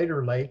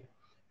 Claytor Lake,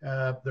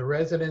 the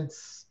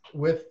residents,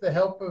 with the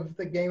help of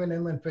the Game and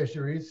Inland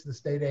Fisheries, the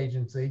state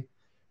agency,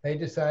 they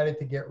decided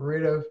to get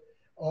rid of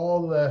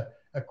all the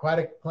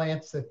aquatic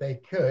plants that they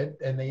could,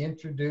 and they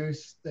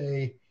introduced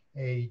a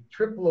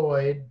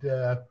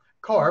triploid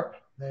carp,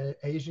 the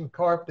Asian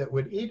carp that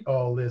would eat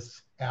all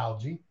this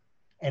algae,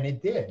 and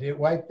it did. It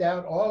wiped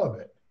out all of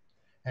it.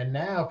 And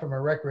now, from a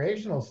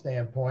recreational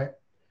standpoint,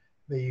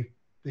 the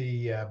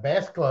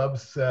bass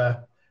clubs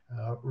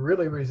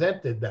really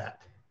resented that.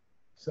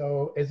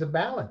 So it's a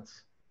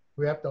balance.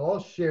 We have to all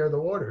share the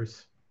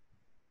waters.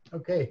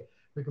 Okay,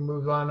 we can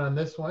move on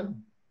this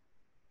one.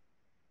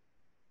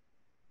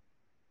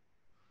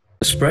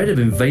 The spread of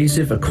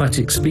invasive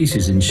aquatic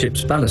species in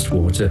ships' ballast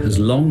water has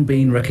long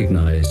been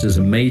recognised as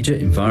a major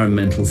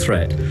environmental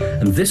threat,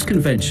 and this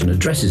convention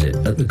addresses it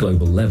at the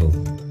global level.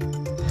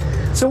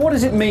 So what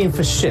does it mean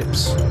for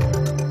ships?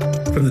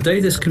 From the day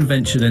this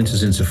convention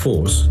enters into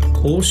force,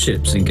 all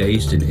ships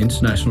engaged in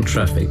international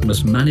traffic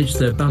must manage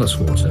their ballast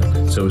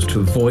water so as to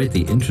avoid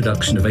the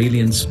introduction of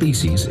alien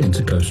species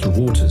into coastal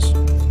waters.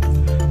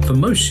 For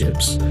most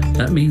ships,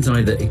 that means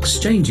either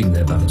exchanging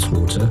their ballast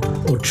water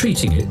or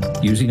treating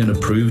it using an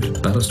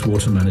approved ballast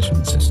water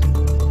management system.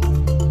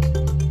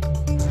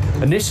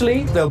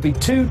 Initially, there'll be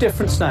two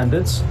different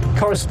standards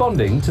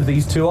corresponding to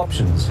these two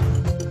options.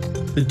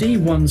 The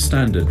D1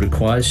 standard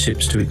requires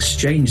ships to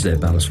exchange their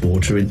ballast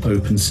water in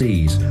open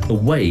seas,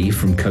 away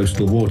from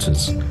coastal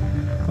waters.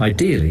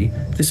 Ideally,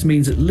 this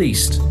means at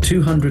least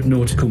 200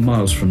 nautical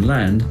miles from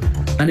land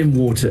and in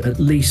water at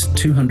least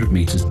 200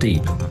 meters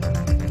deep.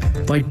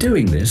 By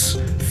doing this,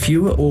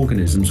 fewer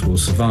organisms will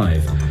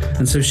survive,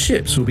 and so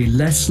ships will be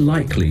less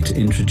likely to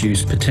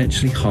introduce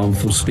potentially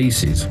harmful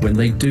species when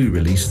they do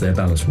release their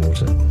ballast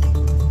water.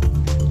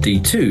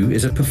 D2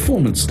 is a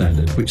performance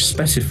standard which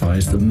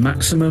specifies the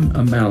maximum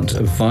amount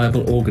of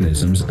viable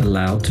organisms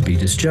allowed to be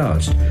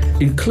discharged,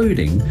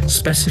 including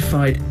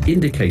specified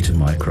indicator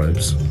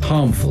microbes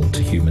harmful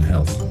to human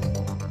health.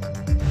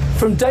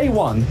 From day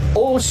one,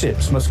 all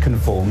ships must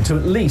conform to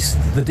at least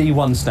the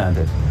D1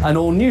 standard, and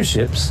all new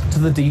ships to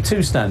the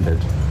D2 standard.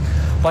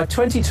 By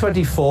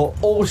 2024,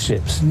 all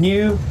ships,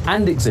 new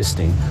and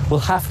existing, will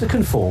have to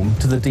conform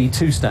to the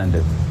D2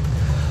 standard.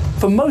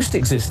 For most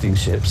existing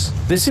ships,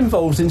 this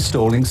involves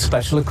installing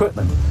special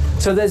equipment,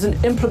 so there's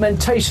an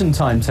implementation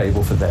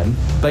timetable for them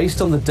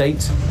based on the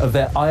date of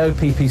their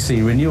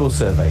IOPPC renewal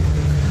survey.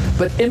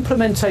 But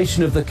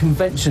implementation of the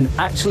convention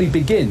actually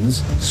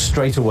begins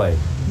straight away.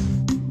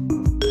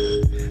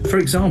 For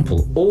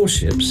example, all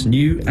ships,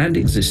 new and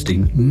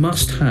existing,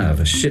 must have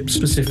a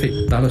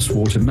ship-specific ballast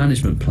water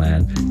management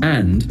plan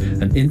and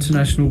an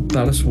International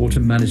Ballast Water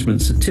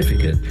Management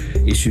Certificate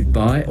issued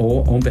by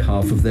or on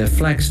behalf of their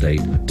flag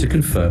state to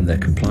confirm their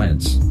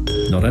compliance.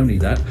 Not only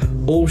that,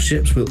 all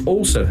ships will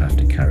also have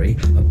to carry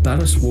a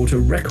ballast water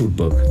record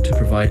book to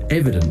provide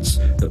evidence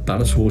that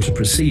ballast water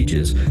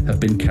procedures have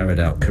been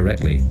carried out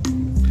correctly.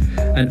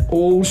 And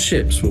all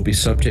ships will be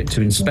subject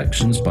to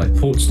inspections by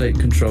Port State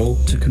Control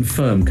to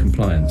confirm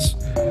compliance,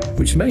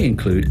 which may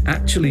include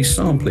actually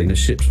sampling a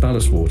ship's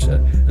ballast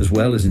water as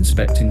well as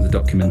inspecting the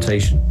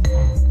documentation.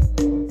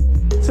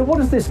 So what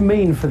does this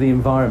mean for the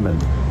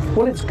environment?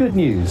 Well, it's good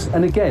news,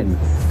 and again,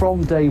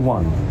 from day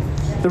one.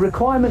 The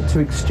requirement to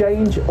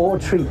exchange or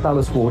treat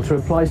ballast water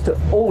applies to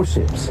all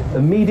ships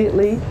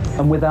immediately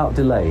and without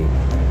delay,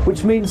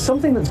 which means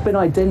something that's been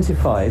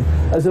identified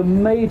as a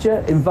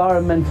major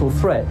environmental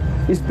threat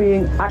is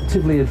being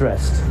actively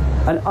addressed.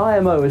 And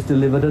IMO has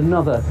delivered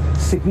another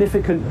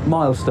significant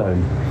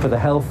milestone for the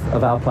health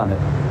of our planet.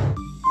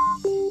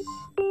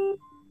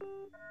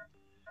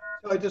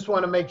 So I just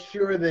want to make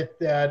sure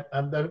that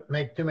I don't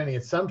make too many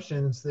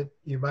assumptions that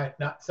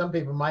some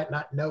people might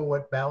not know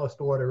what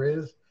ballast water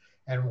is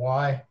and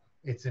why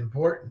it's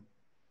important.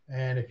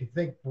 And if you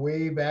think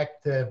way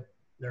back to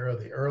the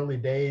early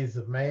days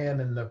of man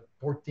in the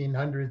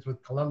 1400s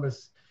with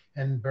Columbus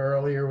and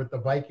earlier with the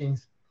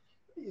Vikings,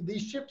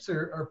 these ships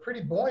are pretty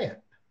buoyant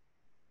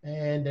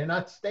and they're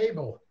not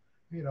stable.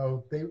 You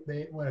know,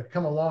 they when it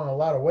come along a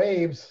lot of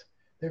waves,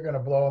 they're going to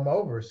blow them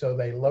over. So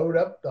they load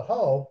up the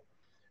hull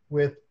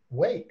with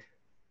weight.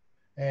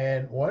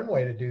 And one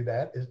way to do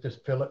that is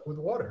just fill it with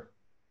water.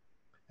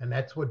 And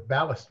that's what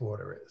ballast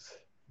water is.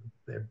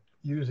 They're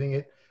using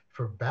it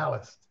for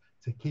ballast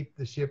to keep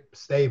the ship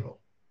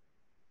stable.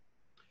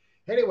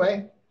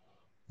 Anyway,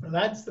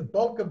 that's the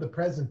bulk of the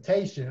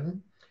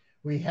presentation.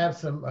 We have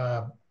some,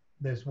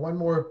 there's one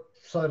more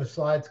set of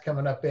slides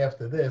coming up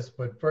after this,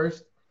 but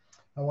first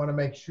I want to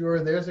make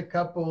sure there's a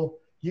couple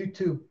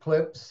YouTube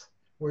clips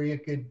where you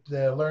could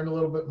learn a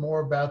little bit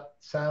more about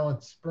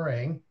Silent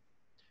Spring,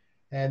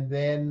 and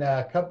then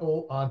a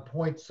couple on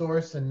point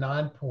source and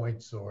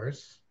non-point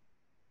source.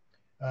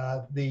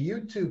 The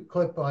YouTube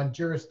clip on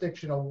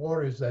jurisdictional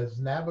waters as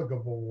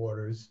navigable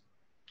waters.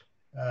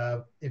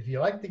 If you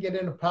like to get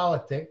into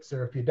politics,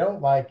 or if you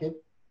don't like it,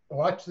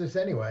 watch this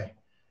anyway,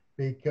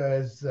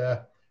 because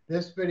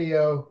this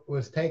video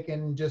was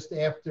taken just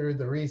after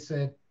the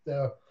recent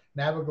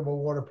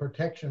Navigable Water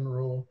Protection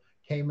Rule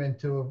came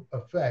into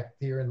effect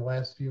here in the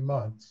last few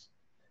months.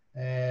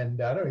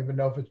 And I don't even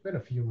know if it's been a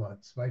few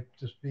months, might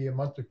just be a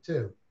month or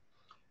two.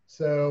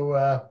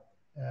 So,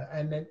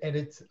 and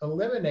it's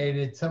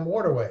eliminated some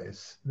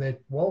waterways that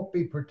won't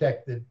be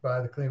protected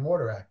by the Clean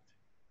Water Act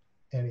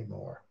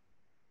anymore.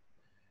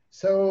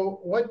 So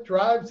what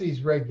drives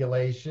these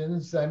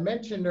regulations? I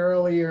mentioned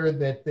earlier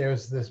that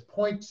there's this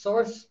point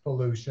source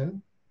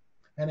pollution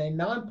and a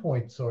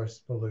non-point source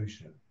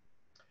pollution.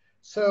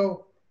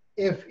 So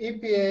if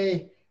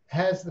EPA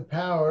has the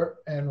power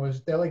and was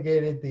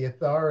delegated the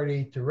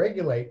authority to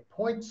regulate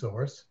point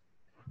source,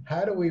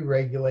 how do we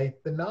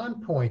regulate the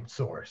non-point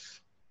source?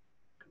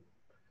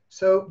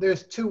 So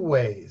there's two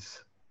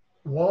ways.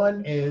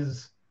 One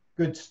is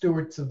good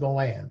stewards of the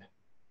land.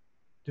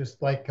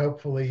 Just like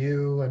hopefully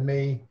you and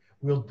me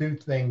will do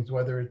things,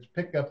 whether it's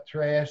pick up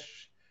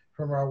trash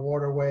from our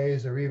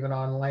waterways or even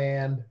on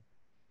land,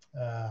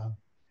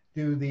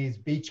 do these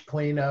beach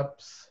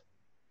cleanups.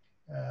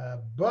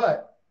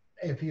 But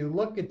if you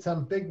look at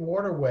some big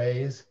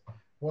waterways,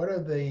 what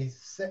are the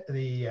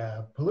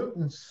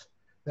pollutants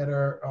that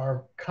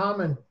are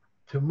common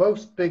to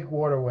most big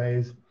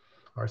waterways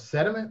are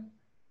sediment,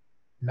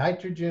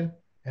 nitrogen,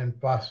 and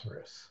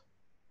phosphorus.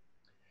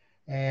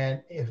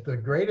 And if the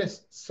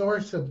greatest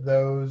source of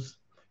those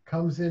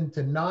comes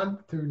into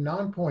through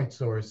non-point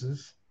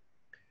sources,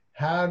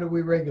 how do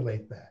we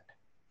regulate that?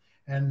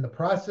 And the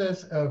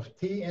process of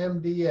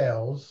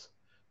TMDLs,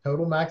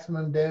 total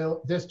maximum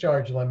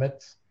discharge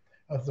limits,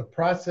 of the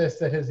process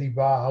that has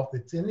evolved.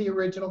 It's in the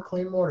original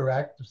Clean Water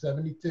Act of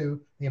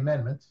 '72, the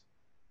amendments.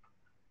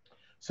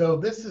 So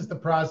this is the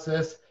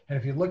process. And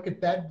if you look at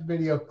that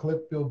video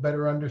clip, you'll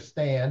better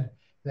understand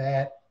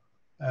that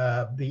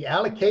the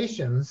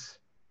allocations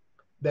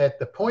that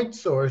the point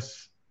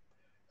source,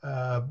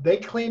 they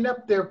clean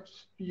up their,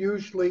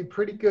 usually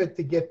pretty good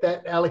to get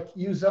that,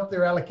 use up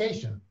their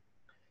allocation.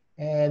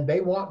 And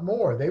they want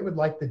more. They would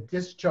like to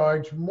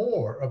discharge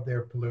more of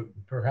their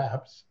pollutant,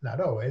 perhaps,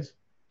 not always.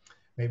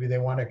 Maybe they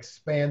want to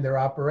expand their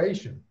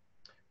operation.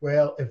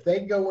 Well, if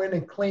they go in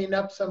and clean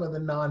up some of the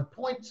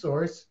non-point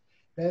source,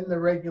 then the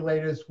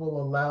regulators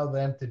will allow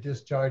them to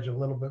discharge a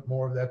little bit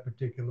more of that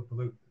particular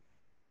pollutant.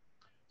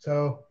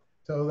 So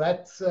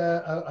that's,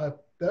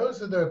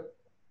 those are the,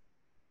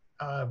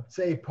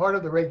 say, part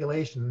of the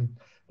regulation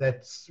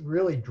that's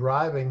really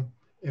driving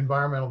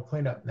environmental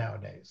cleanup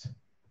nowadays.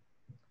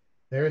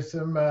 There's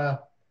some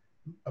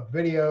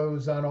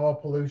videos on oil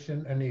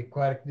pollution and the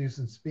aquatic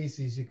nuisance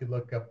species you could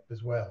look up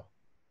as well.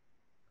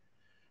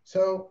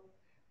 So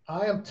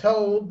I am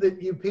told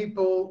that you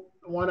people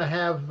want to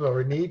have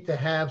or need to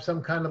have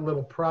some kind of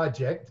little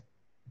project.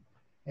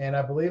 And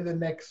I believe the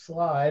next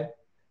slide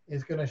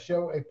is going to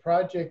show a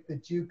project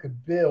that you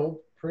could build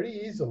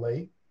pretty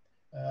easily,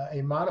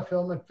 a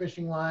monofilament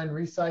fishing line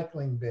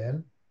recycling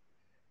bin.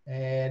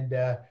 And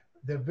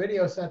the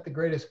video is not the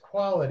greatest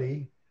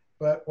quality,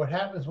 but what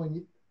happens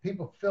when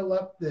people fill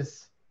up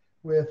this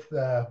with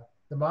the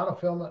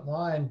monofilament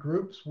line,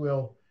 groups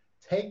will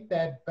take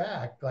that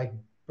back, like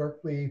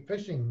Berkeley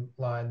Fishing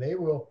Line. They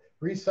will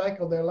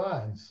recycle their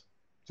lines.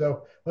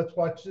 So let's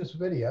watch this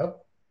video.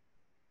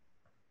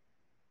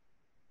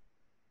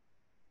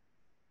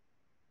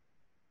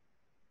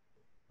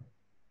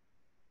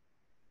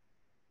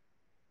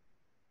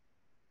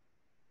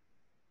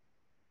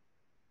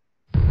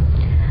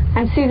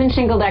 I'm Susan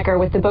Shingledecker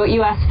with the Boat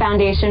US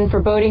Foundation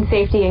for Boating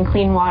Safety and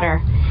Clean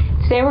Water.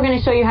 Today we're going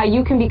to show you how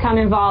you can become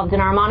involved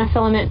in our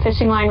monofilament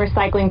fishing line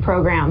recycling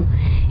program.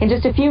 In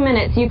just a few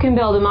minutes, you can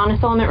build a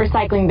monofilament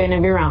recycling bin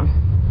of your own.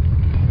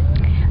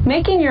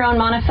 Making your own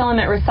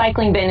monofilament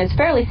recycling bin is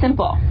fairly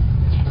simple.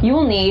 You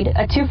will need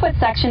a 2-foot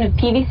section of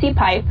PVC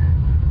pipe,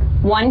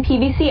 1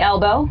 PVC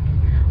elbow,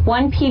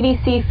 1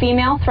 PVC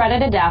female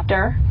threaded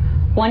adapter,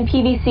 1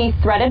 PVC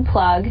threaded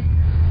plug,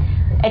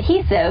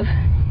 adhesive,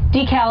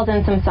 decals,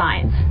 and some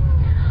signs.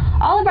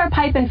 All of our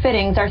pipe and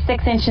fittings are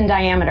 6-inch in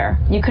diameter.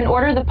 You can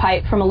order the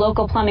pipe from a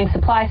local plumbing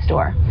supply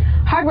store.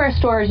 Hardware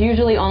stores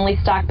usually only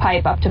stock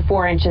pipe up to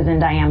 4 inches in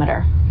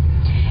diameter.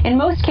 In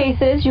most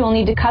cases, you will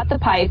need to cut the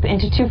pipe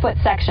into 2-foot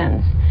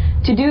sections.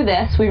 To do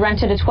this, we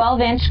rented a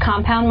 12-inch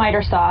compound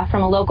miter saw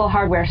from a local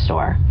hardware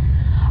store.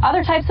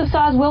 Other types of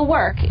saws will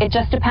work, it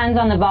just depends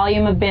on the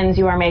volume of bins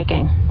you are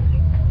making.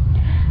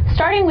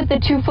 Starting with the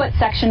 2-foot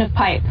section of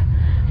pipe,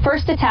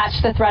 first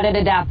attach the threaded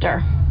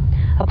adapter.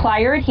 Apply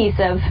your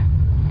adhesive.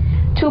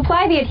 To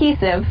apply the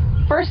adhesive,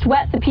 first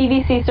wet the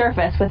PVC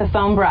surface with a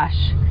foam brush.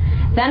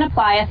 Then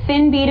apply a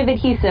thin bead of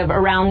adhesive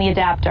around the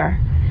adapter.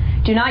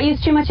 Do not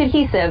use too much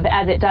adhesive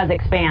as it does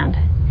expand.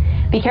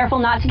 Be careful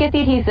not to get the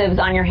adhesives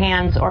on your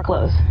hands or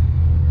clothes.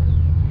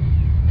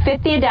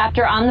 Fit the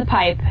adapter on the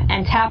pipe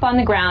and tap on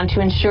the ground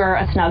to ensure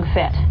a snug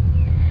fit.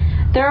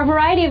 There are a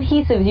variety of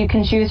adhesives you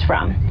can choose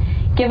from.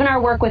 Given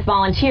our work with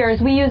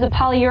volunteers, we use a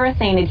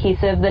polyurethane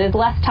adhesive that is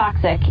less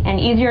toxic and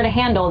easier to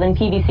handle than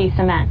PVC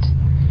cement.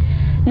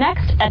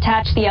 Next,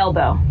 attach the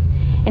elbow.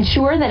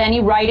 Ensure that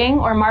any writing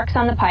or marks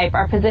on the pipe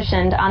are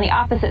positioned on the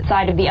opposite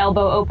side of the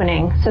elbow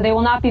opening so they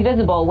will not be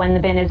visible when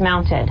the bin is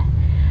mounted.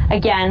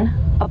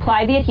 Again,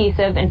 apply the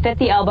adhesive and fit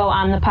the elbow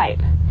on the pipe.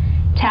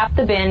 Tap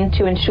the bin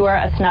to ensure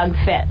a snug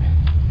fit.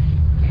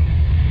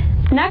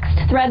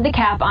 Next, thread the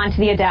cap onto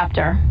the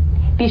adapter.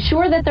 Be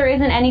sure that there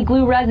isn't any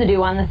glue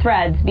residue on the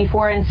threads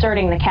before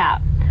inserting the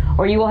cap,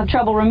 or you will have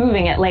trouble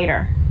removing it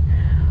later.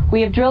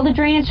 We have drilled a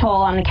drainage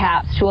hole on the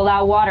caps to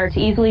allow water to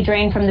easily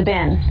drain from the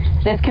bin.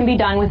 This can be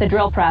done with a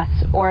drill press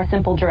or a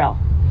simple drill.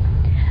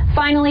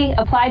 Finally,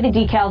 apply the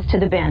decals to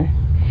the bin.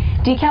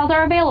 Decals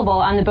are available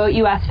on the Boat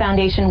US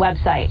Foundation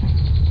website.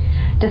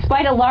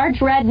 Despite a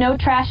large red no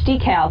trash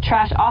decal,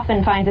 trash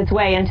often finds its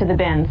way into the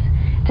bins.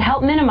 To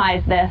help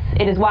minimize this,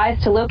 it is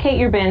wise to locate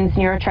your bins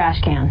near a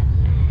trash can.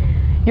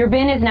 Your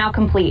bin is now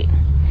complete.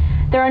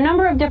 There are a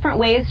number of different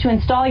ways to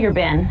install your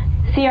bin.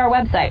 See our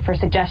website for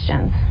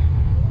suggestions.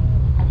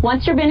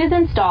 Once your bin is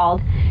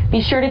installed,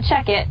 be sure to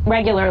check it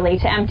regularly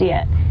to empty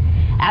it.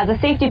 As a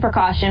safety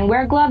precaution,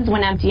 wear gloves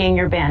when emptying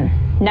your bin.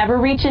 Never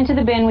reach into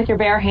the bin with your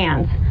bare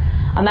hands.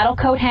 A metal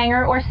coat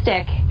hanger or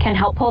stick can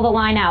help pull the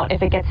line out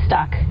if it gets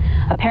stuck.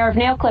 A pair of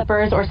nail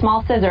clippers or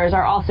small scissors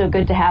are also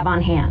good to have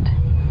on hand.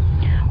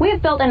 We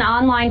have built an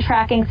online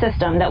tracking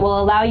system that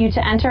will allow you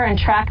to enter and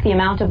track the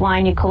amount of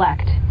line you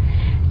collect.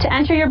 To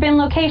enter your bin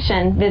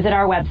location, visit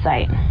our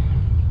website.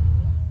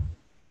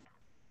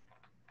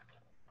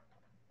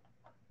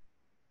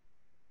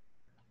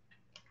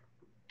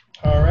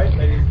 All right,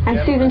 ladies and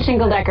I'm gentlemen. Susan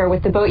Shingledecker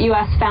with the Boat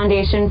US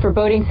Foundation for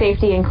Boating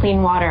Safety and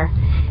Clean Water.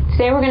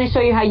 Today we're going to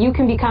show you how you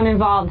can become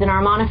involved in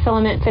our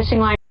monofilament fishing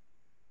line.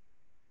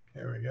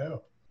 There we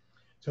go.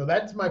 So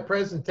that's my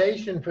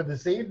presentation for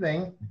this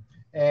evening,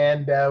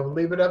 and we'll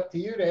leave it up to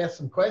you to ask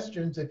some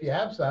questions if you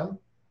have some,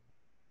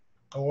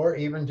 or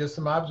even just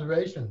some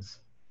observations.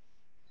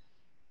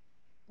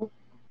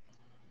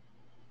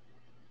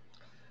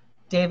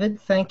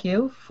 David, thank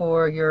you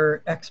for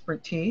your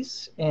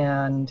expertise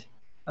and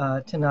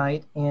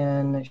tonight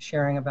in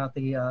sharing about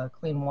the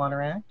Clean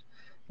Water Act.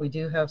 We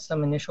do have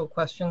some initial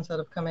questions that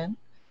have come in.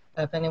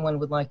 If anyone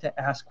would like to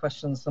ask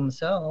questions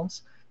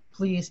themselves,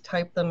 please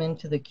type them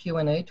into the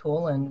Q&A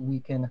tool and we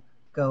can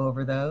go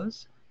over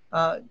those.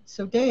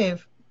 So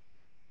Dave,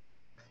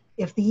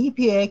 if the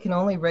EPA can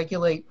only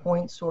regulate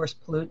point source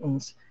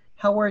pollutants,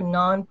 how are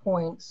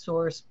non-point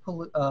source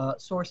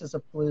sources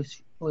of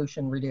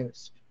pollution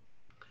reduced?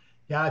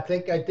 Yeah, I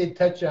think I did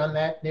touch on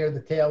that near the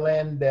tail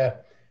end.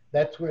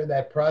 That's where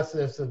that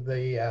process of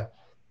the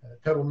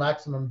total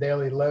maximum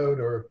daily load,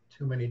 or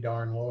too many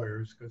darn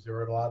lawyers because there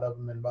are a lot of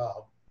them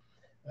involved,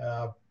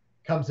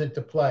 comes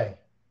into play.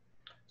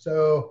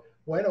 So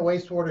when a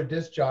wastewater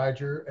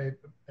discharger,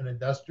 an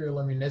industrial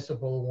or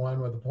municipal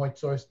one with a point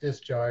source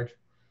discharge,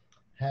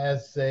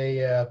 has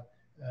a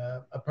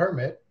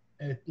permit,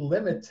 it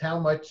limits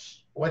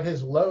what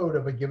his load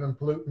of a given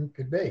pollutant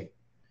could be.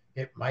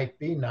 It might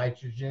be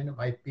nitrogen, it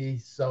might be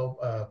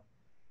sulfur,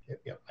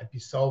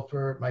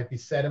 it might be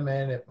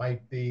sediment, it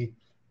might be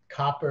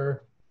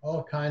copper,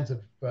 all kinds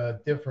of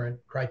different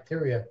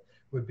criteria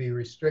would be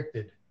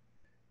restricted.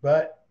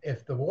 But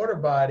if the water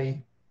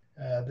body,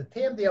 the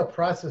TMDL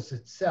process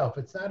itself,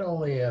 it's not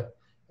only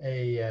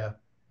a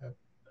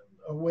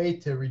way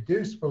to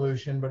reduce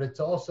pollution, but it's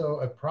also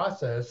a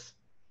process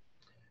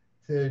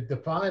to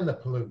define the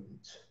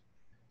pollutants.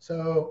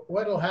 So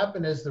what will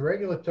happen is the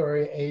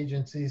regulatory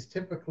agencies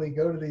typically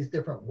go to these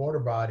different water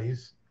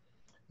bodies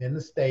in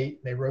the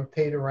state. They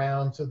rotate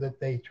around so that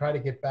they try to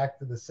get back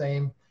to the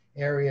same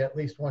area at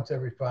least once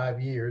every 5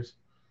 years.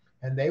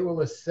 And they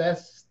will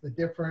assess the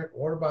different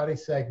water body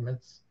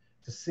segments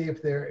to see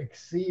if they're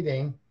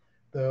exceeding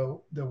the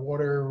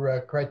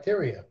water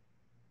criteria.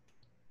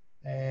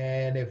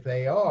 And if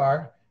they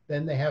are,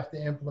 then they have to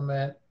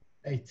implement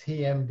a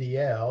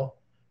TMDL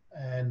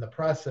and the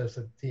process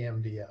of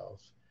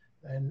TMDLs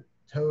and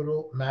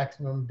total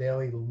maximum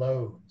daily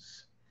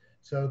loads.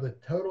 So the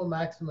total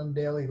maximum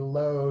daily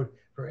load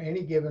for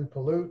any given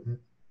pollutant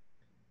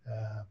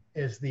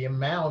is the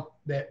amount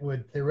that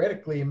would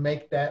theoretically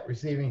make that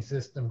receiving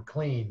system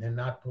clean and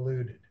not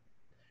polluted,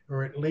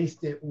 or at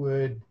least it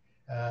would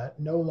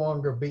no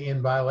longer be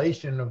in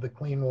violation of the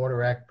Clean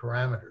Water Act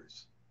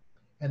parameters.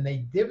 And they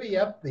divvy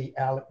up they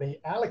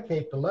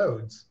allocate the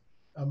loads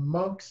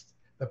amongst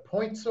the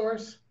point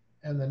source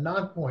and the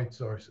non-point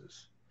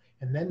sources.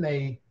 And then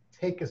they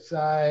take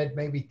aside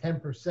maybe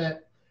 10%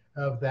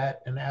 of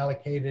that and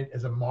allocate it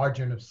as a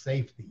margin of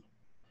safety.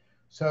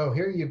 So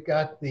here you've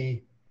got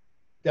the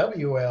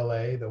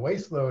WLA, the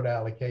waste load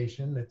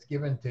allocation that's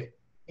given to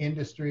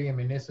industry and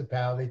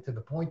municipality to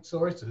the point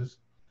sources.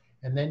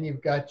 And then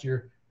you've got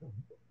your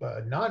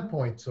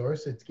non-point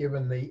source. It's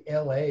given the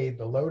LA,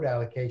 the load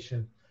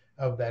allocation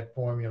of that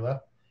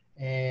formula.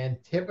 And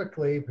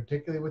typically,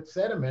 particularly with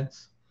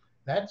sediments,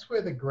 that's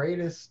where the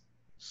greatest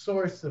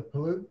source of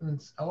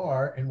pollutants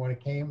are. And when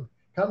it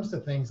comes to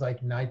things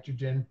like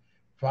nitrogen,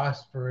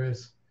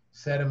 phosphorus,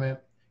 sediment,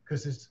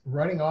 because it's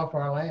running off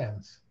our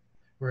lands.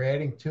 We're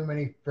adding too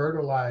many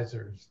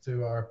fertilizers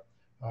to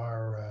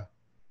our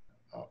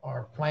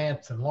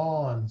plants and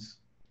lawns,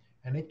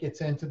 and it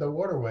gets into the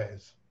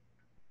waterways.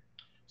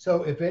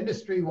 So if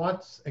industry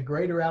wants a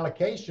greater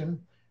allocation,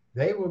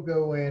 they will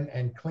go in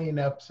and clean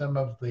up some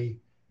of the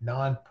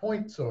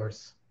non-point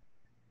source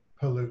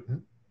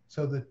pollutant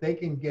so that they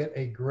can get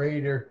a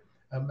greater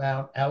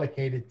amount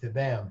allocated to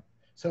them.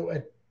 So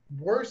at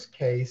worst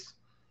case,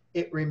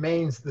 it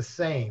remains the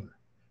same,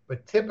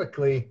 but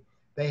typically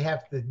they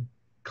have to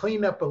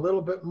clean up a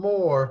little bit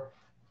more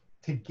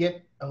to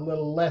get a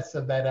little less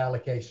of that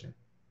allocation.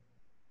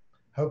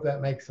 Hope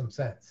that makes some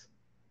sense.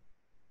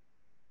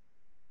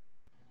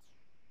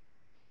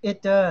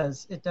 It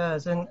does, it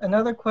does. And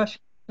another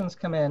question's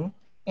come in.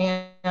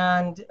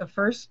 And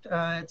first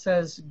it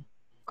says,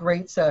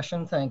 great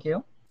session, thank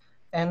you.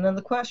 And then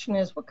the question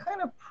is, what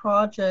kind of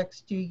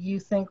projects do you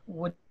think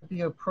would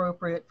be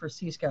appropriate for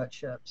Sea Scout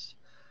ships?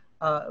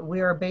 We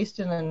are based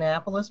in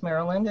Annapolis,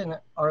 Maryland, and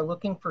are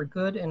looking for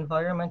good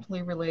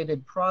environmentally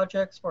related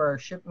projects for our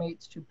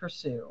shipmates to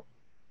pursue.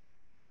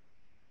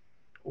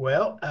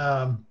 Well,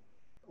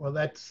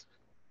 that's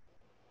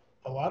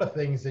a lot of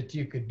things that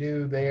you could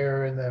do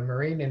there in the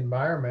marine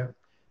environment.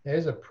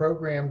 There's a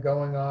program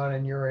going on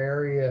in your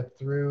area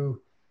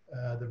through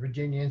the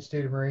Virginia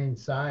Institute of Marine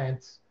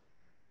Science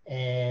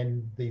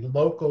and the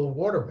local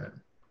watermen.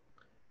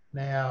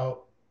 Now,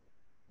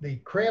 the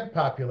crab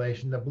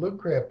population, the blue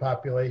crab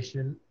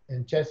population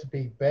in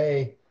Chesapeake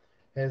Bay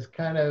is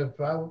kind of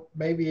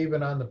maybe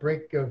even on the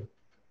brink of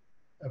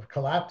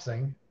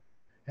collapsing.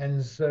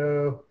 And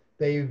so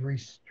they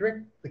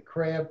restrict the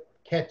crab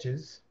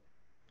catches,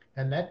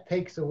 and that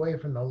takes away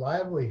from the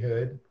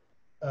livelihood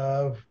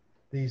of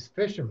these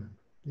fishermen,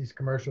 these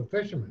commercial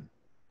fishermen.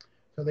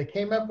 So they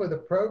came up with a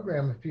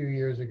program a few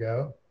years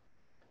ago,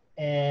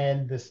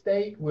 and the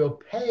state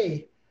will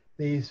pay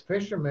these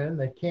fishermen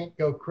that can't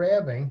go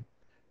crabbing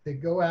to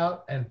go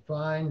out and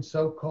find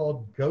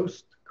so-called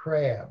ghost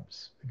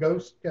crabs,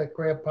 ghost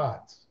crab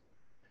pots,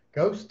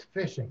 ghost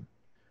fishing.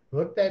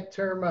 Look that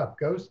term up,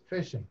 ghost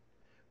fishing.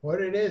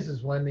 What it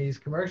is when these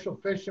commercial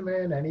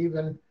fishermen and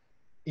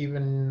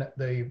even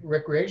the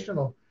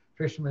recreational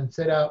fishermen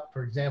set out,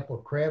 for example,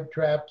 crab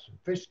traps,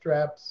 fish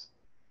traps,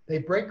 they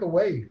break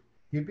away.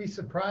 You'd be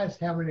surprised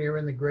how many are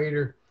in the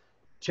greater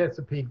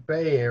Chesapeake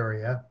Bay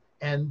area,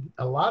 and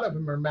a lot of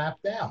them are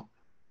mapped out.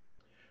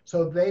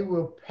 So they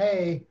will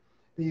pay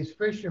these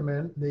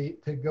fishermen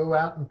to go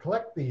out and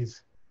collect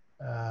these.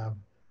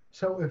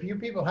 So if you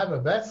people have a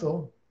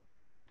vessel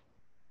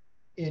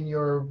in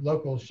your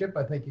local ship,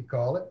 I think you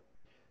call it,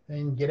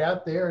 and get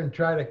out there and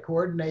try to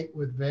coordinate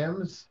with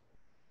VIMS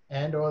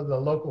and or the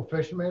local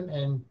fishermen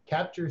and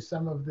capture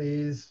some of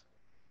these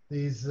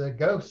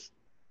ghost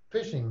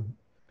fishing,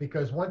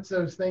 because once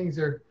those things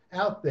are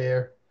out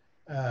there,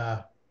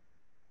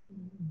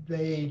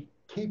 they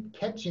keep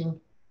catching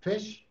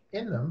fish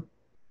in them,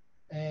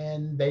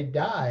 and they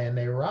die and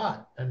they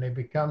rot and they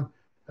become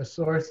a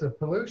source of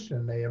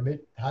pollution. They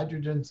emit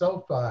hydrogen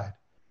sulfide.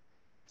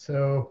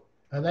 So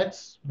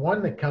that's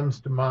one that comes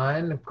to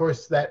mind. Of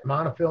course, that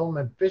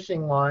monofilament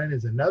fishing line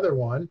is another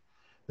one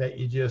that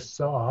you just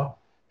saw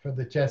for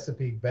the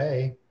Chesapeake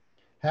Bay.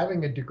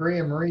 Having a degree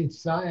in marine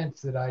science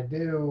that I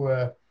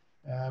do,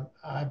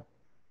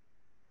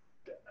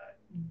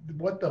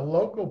 what the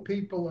local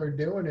people are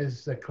doing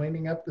is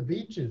cleaning up the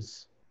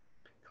beaches,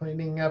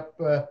 cleaning up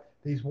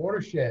these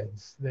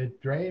watersheds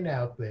that drain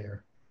out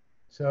there.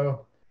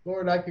 So,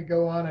 Lord, I could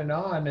go on,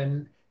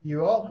 and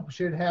you all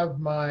should have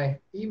my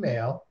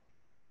email.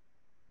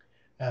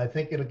 I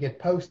think it'll get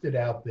posted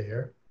out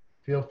there.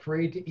 Feel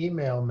free to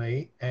email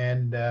me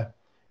and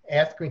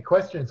ask me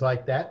questions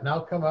like that, and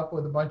I'll come up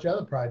with a bunch of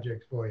other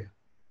projects for you.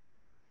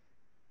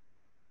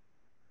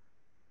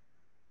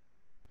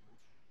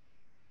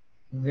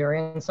 Very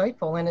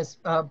insightful. And as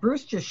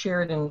Bruce just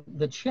shared in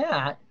the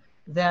chat,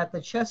 that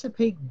the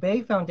Chesapeake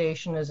Bay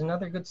Foundation is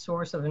another good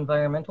source of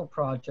environmental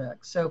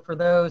projects. So for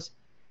those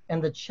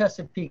in the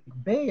Chesapeake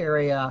Bay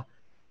area,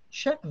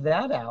 check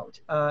that out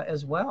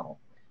as well.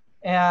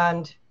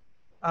 And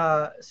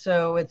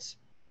so it's,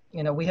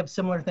 we have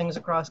similar things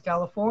across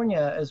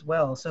California as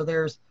well. So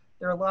there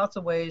are lots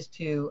of ways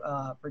to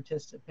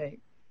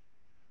participate.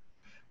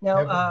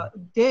 Now,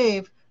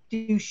 Dave,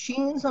 do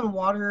sheens on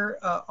water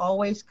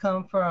always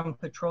come from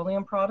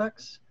petroleum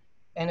products?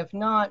 And if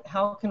not,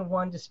 how can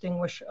one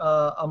distinguish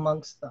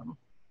amongst them?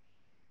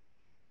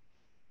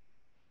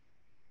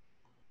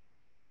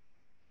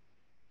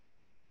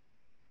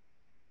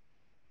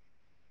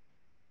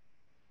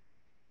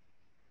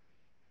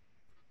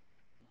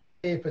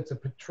 if it's a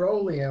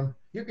petroleum,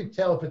 you can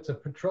tell if it's a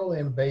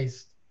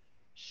petroleum-based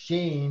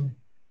sheen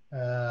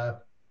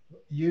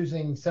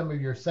using some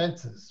of your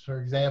senses.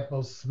 For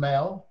example,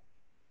 smell.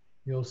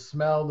 You'll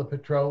smell the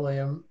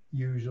petroleum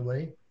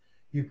usually.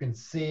 You can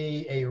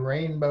see a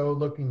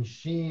rainbow-looking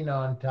sheen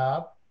on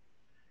top.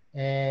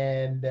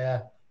 And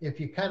if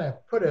you kind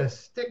of put a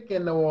stick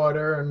in the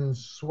water and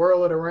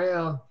swirl it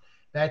around,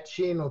 that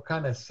sheen will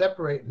kind of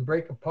separate and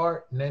break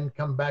apart and then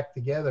come back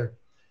together.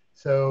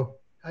 So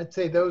I'd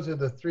say those are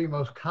the three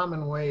most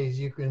common ways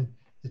you can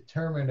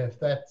determine if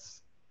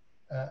that's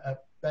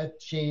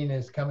that sheen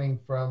is coming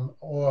from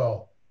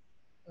oil.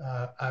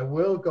 I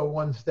will go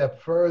one step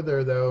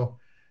further though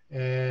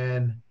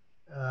and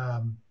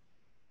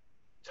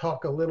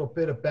talk a little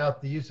bit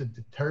about the use of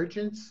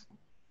detergents.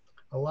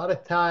 A lot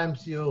of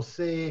times you'll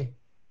see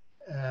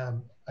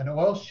an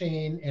oil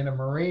sheen in a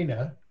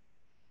marina,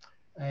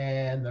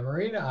 and the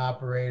marina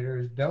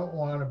operators don't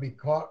want to be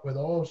caught with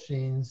oil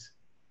sheens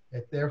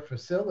at their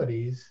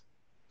facilities.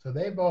 So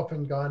they've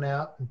often gone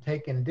out and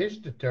taken dish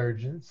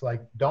detergents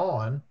like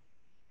Dawn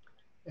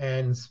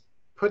and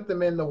put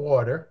them in the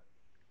water,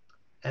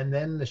 and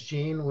then the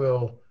sheen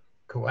will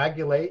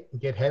coagulate and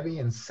get heavy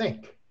and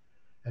sink.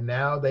 And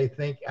now they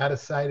think out of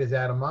sight is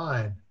out of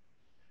mind.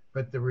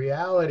 But the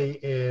reality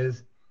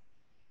is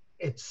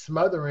it's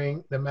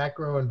smothering the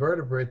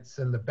macroinvertebrates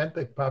and the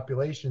benthic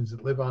populations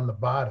that live on the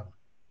bottom.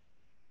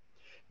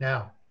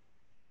 Now,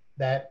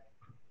 that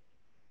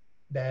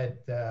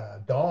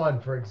Dawn,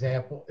 for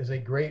example, is a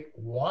great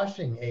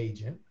washing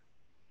agent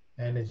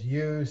and is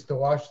used to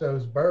wash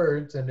those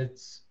birds, and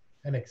it's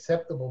an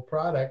acceptable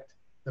product,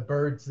 the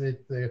birds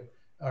that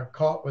are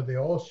caught with the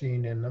oil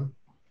sheen in them,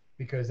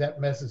 because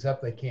that messes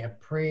up, they can't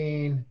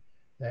preen,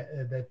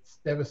 that's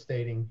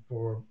devastating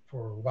for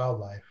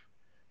wildlife.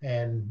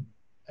 And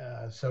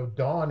so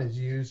Dawn is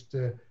used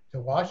to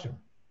wash them.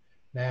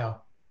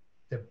 Now,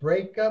 to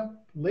break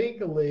up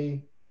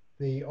legally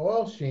the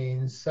oil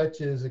sheens,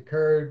 such as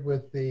occurred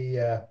with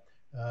the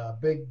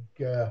big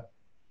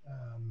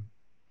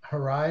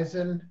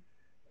Horizon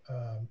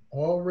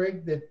oil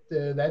rig,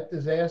 that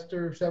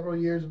disaster several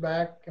years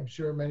back, I'm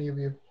sure many of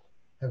you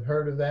have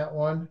heard of that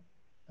one.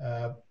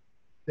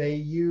 They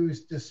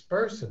use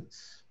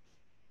dispersants,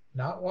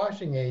 not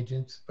washing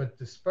agents, but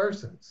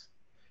dispersants.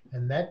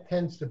 And that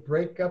tends to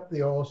break up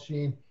the oil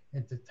sheen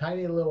into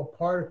tiny little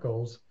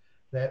particles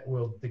that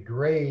will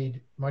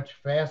degrade much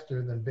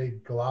faster than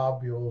big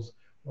globules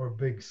or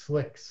big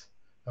slicks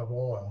of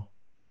oil.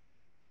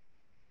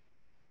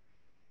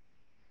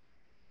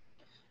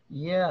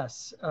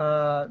 Yes,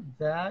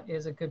 that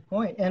is a good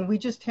point. And we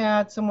just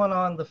had someone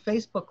on the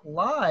Facebook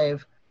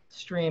Live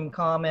stream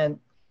comment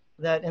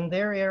that in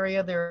their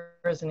area there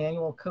is an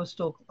annual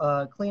coastal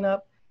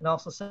cleanup and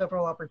also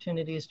several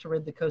opportunities to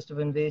rid the coast of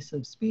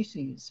invasive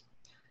species.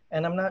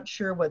 And I'm not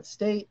sure what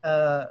state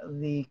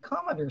the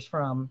commenter's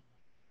from,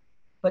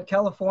 but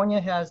California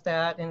has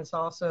that, and it's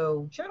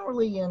also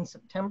generally in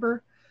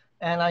September.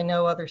 And I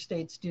know other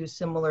states do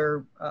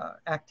similar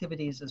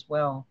activities as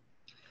well.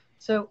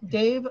 So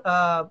Dave,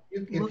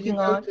 if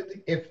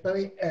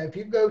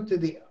you go to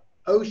the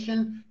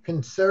Ocean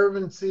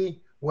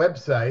Conservancy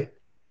website,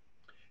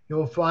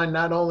 you'll find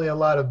not only a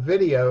lot of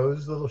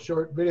videos, little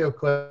short video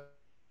clips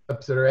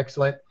that are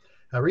excellent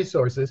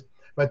resources,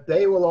 but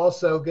they will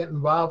also get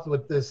involved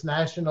with this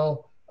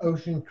national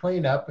ocean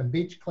cleanup and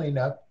beach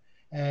cleanup,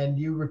 and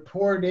you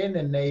report in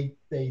and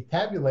they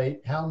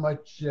tabulate how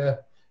much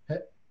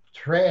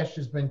trash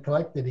has been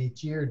collected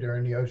each year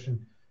during the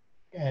ocean,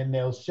 and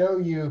they'll show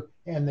you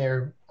on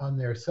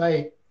their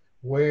site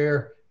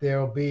where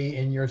there'll be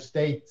in your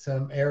state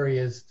some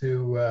areas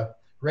to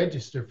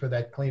register for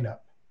that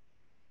cleanup.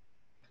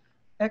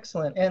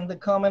 Excellent. And the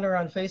commenter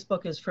on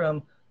Facebook is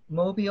from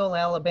Mobile,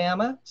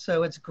 Alabama.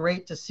 So it's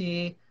great to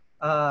see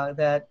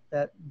that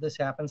this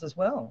happens as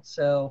well.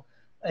 So,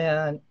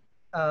 and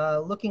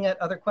looking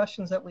at other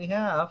questions that we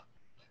have,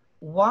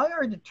 why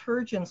are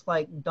detergents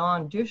like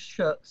Dawn dish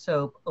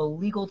soap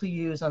illegal to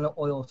use on the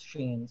oil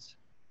sheens?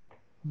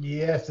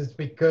 Yes, it's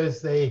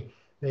because they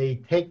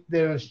take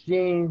those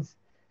sheens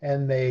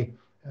and they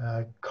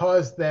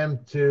cause them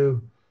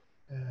to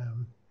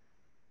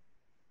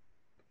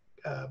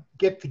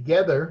get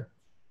together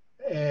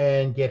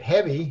and get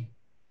heavy,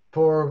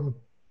 form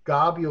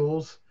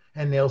globules,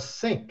 and they'll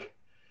sink.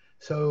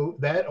 So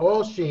that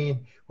oil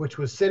sheen, which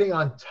was sitting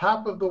on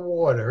top of the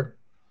water,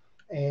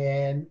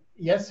 and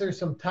yes, there's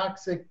some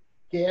toxic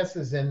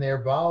gases in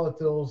there,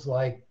 volatiles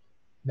like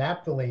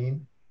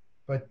naphthalene,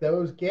 but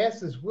those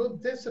gases will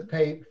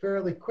dissipate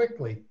fairly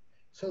quickly.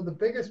 So the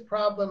biggest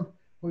problem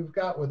we've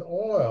got with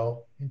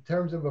oil in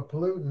terms of a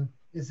pollutant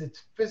is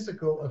its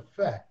physical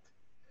effect.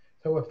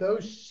 So if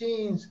those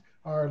sheens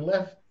are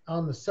left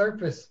on the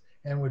surface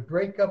and would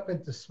break up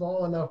into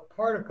small enough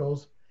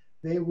particles,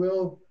 they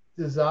will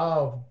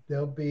dissolve.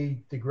 They'll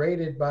be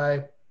degraded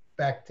by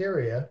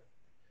bacteria.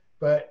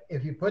 But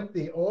if you put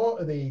the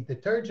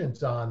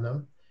detergents on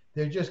them,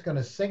 they're just going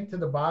to sink to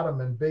the bottom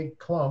in big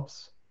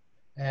clumps,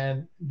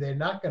 and they're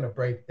not going to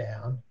break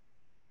down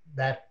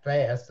that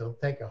fast. It'll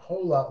take a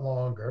whole lot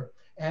longer,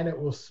 and it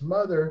will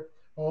smother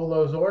all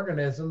those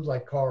organisms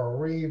like coral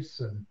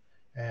reefs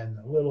and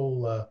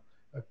little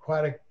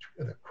aquatic,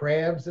 the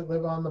crabs that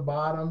live on the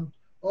bottom.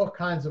 All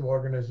kinds of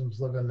organisms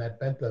live in that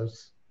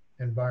benthos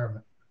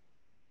environment.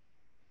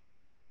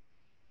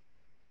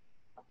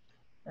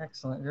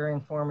 Excellent, very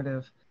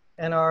informative.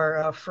 And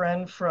our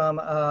friend from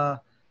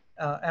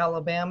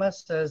Alabama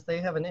says they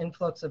have an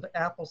influx of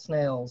apple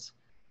snails.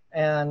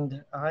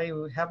 And I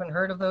haven't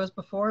heard of those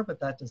before, but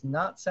that does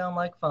not sound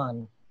like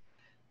fun.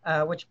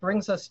 Which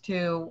brings us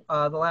to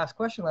the last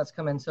question that's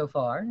come in so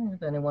far.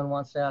 If anyone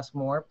wants to ask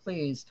more,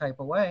 please type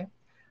away.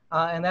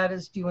 And that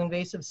is, do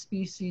invasive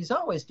species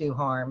always do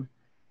harm?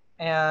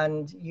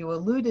 And you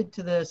alluded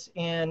to this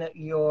in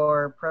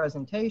your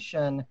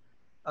presentation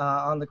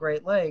on the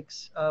Great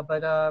Lakes,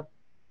 but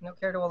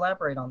care to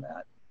elaborate on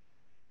that?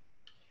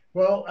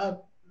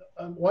 Well,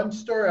 one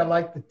story I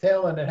like to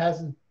tell,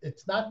 and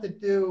it's not to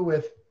do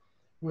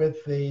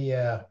with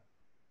the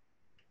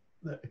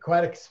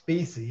aquatic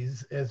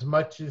species as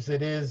much as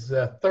it is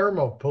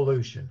thermal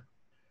pollution,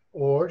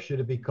 or should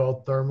it be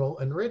called thermal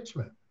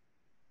enrichment?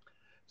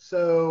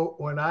 So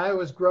when I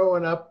was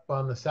growing up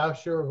on the South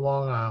Shore of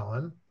Long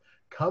Island,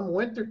 come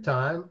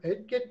wintertime,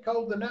 it'd get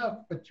cold enough,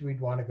 but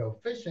we'd want to go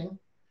fishing.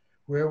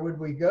 Where would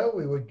we go?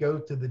 We would go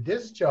to the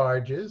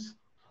discharges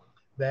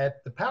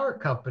that the power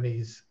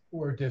companies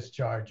were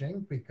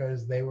discharging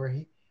because they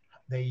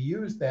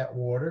used that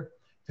water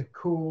to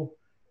cool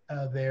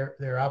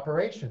their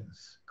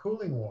operations,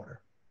 cooling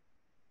water.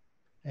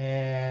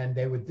 And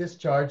they would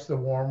discharge the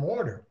warm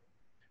water.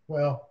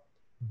 Well,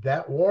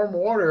 that warm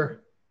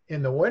water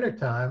in the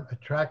wintertime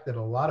attracted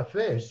a lot of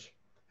fish,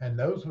 and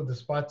those were the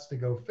spots to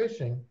go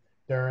fishing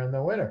during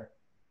the winter.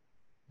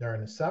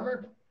 During the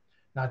summer,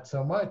 not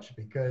so much,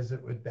 because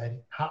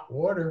that hot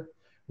water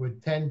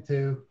would tend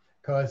to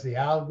cause the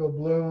algal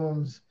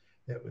blooms.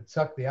 It would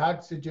suck the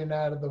oxygen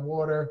out of the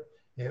water.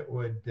 It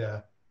would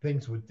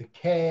things would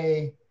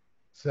decay.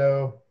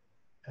 So,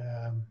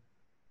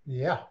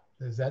 yeah,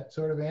 does that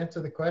sort of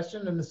answer the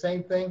question? And the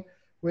same thing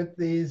with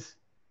these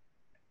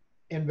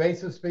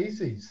invasive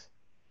species.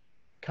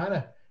 Kind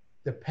of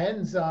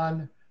depends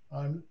on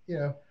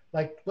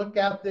like look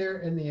out there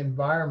in the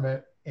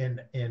environment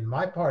in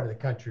my part of the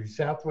country,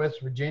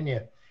 Southwest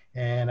Virginia,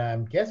 and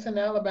I'm guessing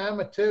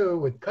Alabama too,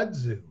 with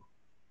kudzu.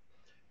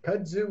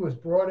 Kudzu was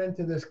brought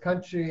into this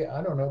country,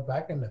 I don't know,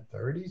 back in the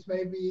 30s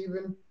maybe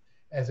even,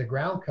 as a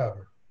ground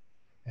cover.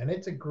 And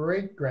it's a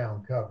great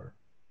ground cover.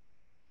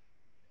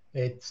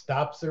 It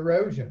stops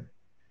erosion,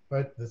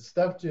 but the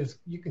stuff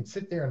you can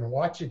sit there and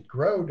watch it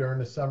grow during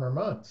the summer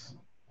months.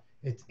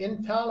 It's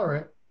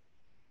intolerant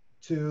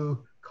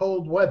to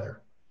cold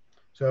weather.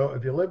 So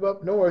if you live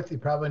up north, you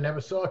probably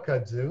never saw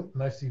kudzu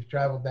unless you've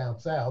traveled down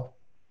south.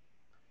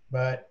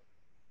 But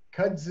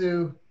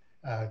kudzu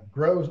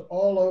grows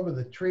all over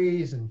the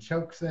trees and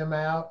chokes them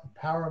out,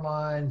 power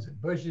lines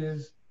and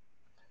bushes.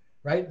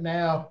 Right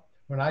now,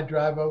 when I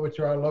drive over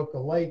to our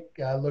local lake,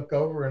 I look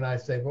over and I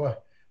say, boy,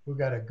 we've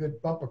got a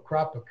good bumper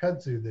crop of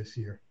kudzu this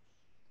year.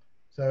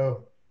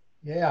 So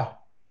yeah,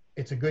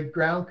 it's a good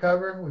ground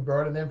cover. We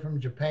brought it in from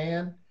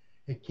Japan.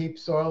 It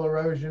keeps soil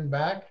erosion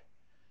back,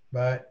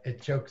 but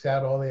it chokes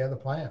out all the other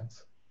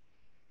plants.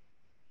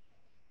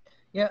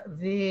 Yeah,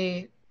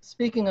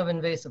 speaking of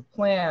invasive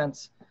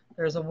plants,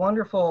 there's a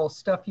wonderful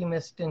Stuff You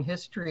Missed in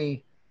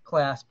History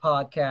class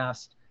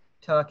podcast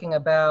talking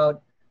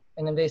about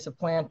an invasive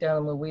plant down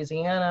in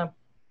Louisiana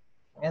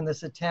and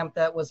this attempt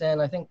that was in,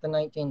 I think, the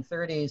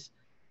 1930s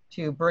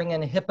to bring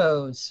in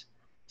hippos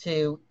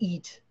to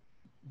eat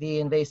the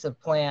invasive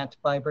plant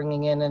by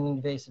bringing in an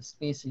invasive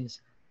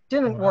species.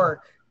 Didn't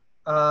work.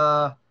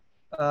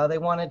 They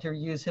wanted to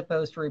use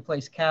hippos to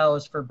replace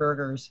cows for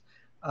burgers,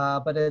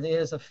 but it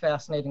is a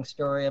fascinating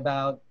story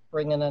about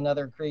bringing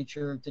another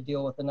creature to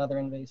deal with another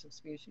invasive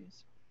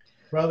species.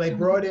 Well, they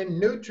brought in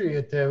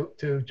nutria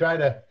to try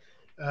to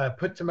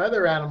put some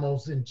other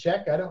animals in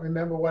check. I don't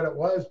remember what it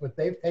was, but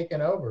they've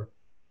taken over.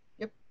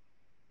 Yep.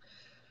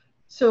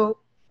 So,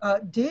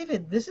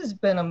 David, this has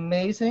been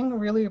amazing.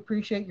 Really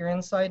appreciate your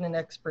insight and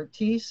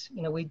expertise.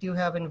 We do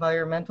have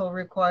environmental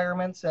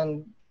requirements,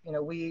 and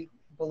we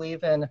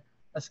believe in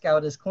a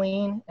scout is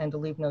clean and to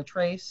leave no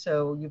trace.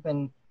 So you've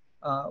been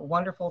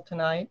wonderful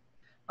tonight.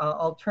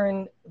 I'll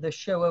turn the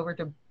show over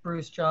to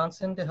Bruce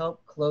Johnson to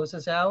help close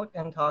us out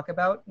and talk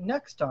about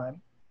next time.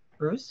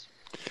 Bruce?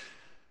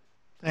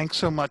 Thanks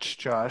so much,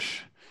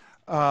 Josh.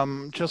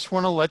 Just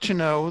want to let you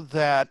know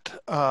that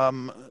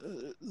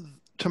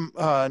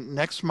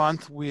next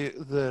month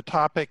the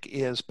topic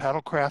is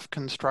paddlecraft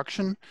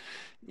construction.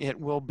 It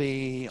will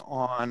be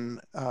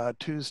on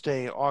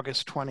Tuesday,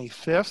 August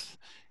 25th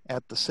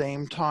at the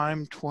same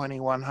time,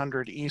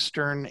 2100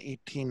 Eastern,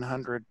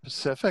 1800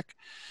 Pacific.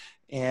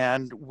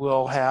 And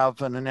we'll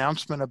have an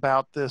announcement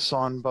about this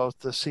on both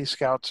the Sea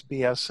Scouts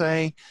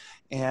BSA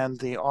and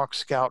the Aux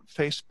Scout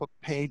Facebook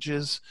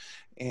pages.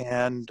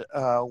 And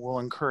we'll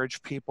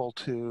encourage people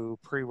to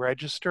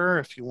pre-register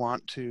if you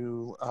want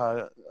to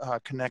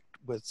connect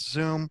with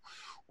Zoom,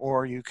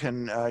 or you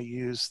can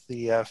use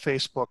the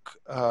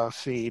Facebook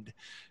feed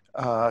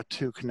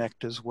to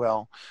connect as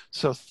well.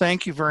 So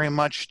thank you very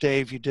much,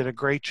 Dave. You did a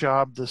great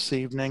job this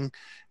evening,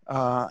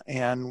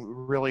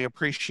 and really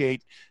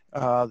appreciate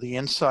the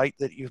insight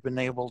that you've been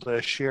able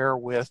to share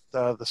with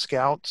the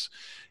Scouts.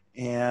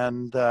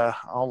 And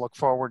I'll look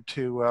forward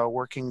to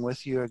working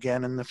with you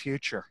again in the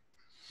future.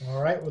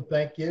 All right. Well,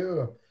 thank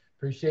you.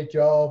 Appreciate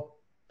y'all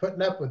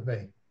putting up with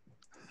me.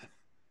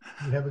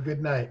 You have a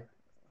good night.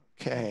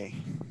 Okay.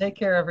 Take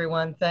care,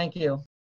 everyone. Thank you.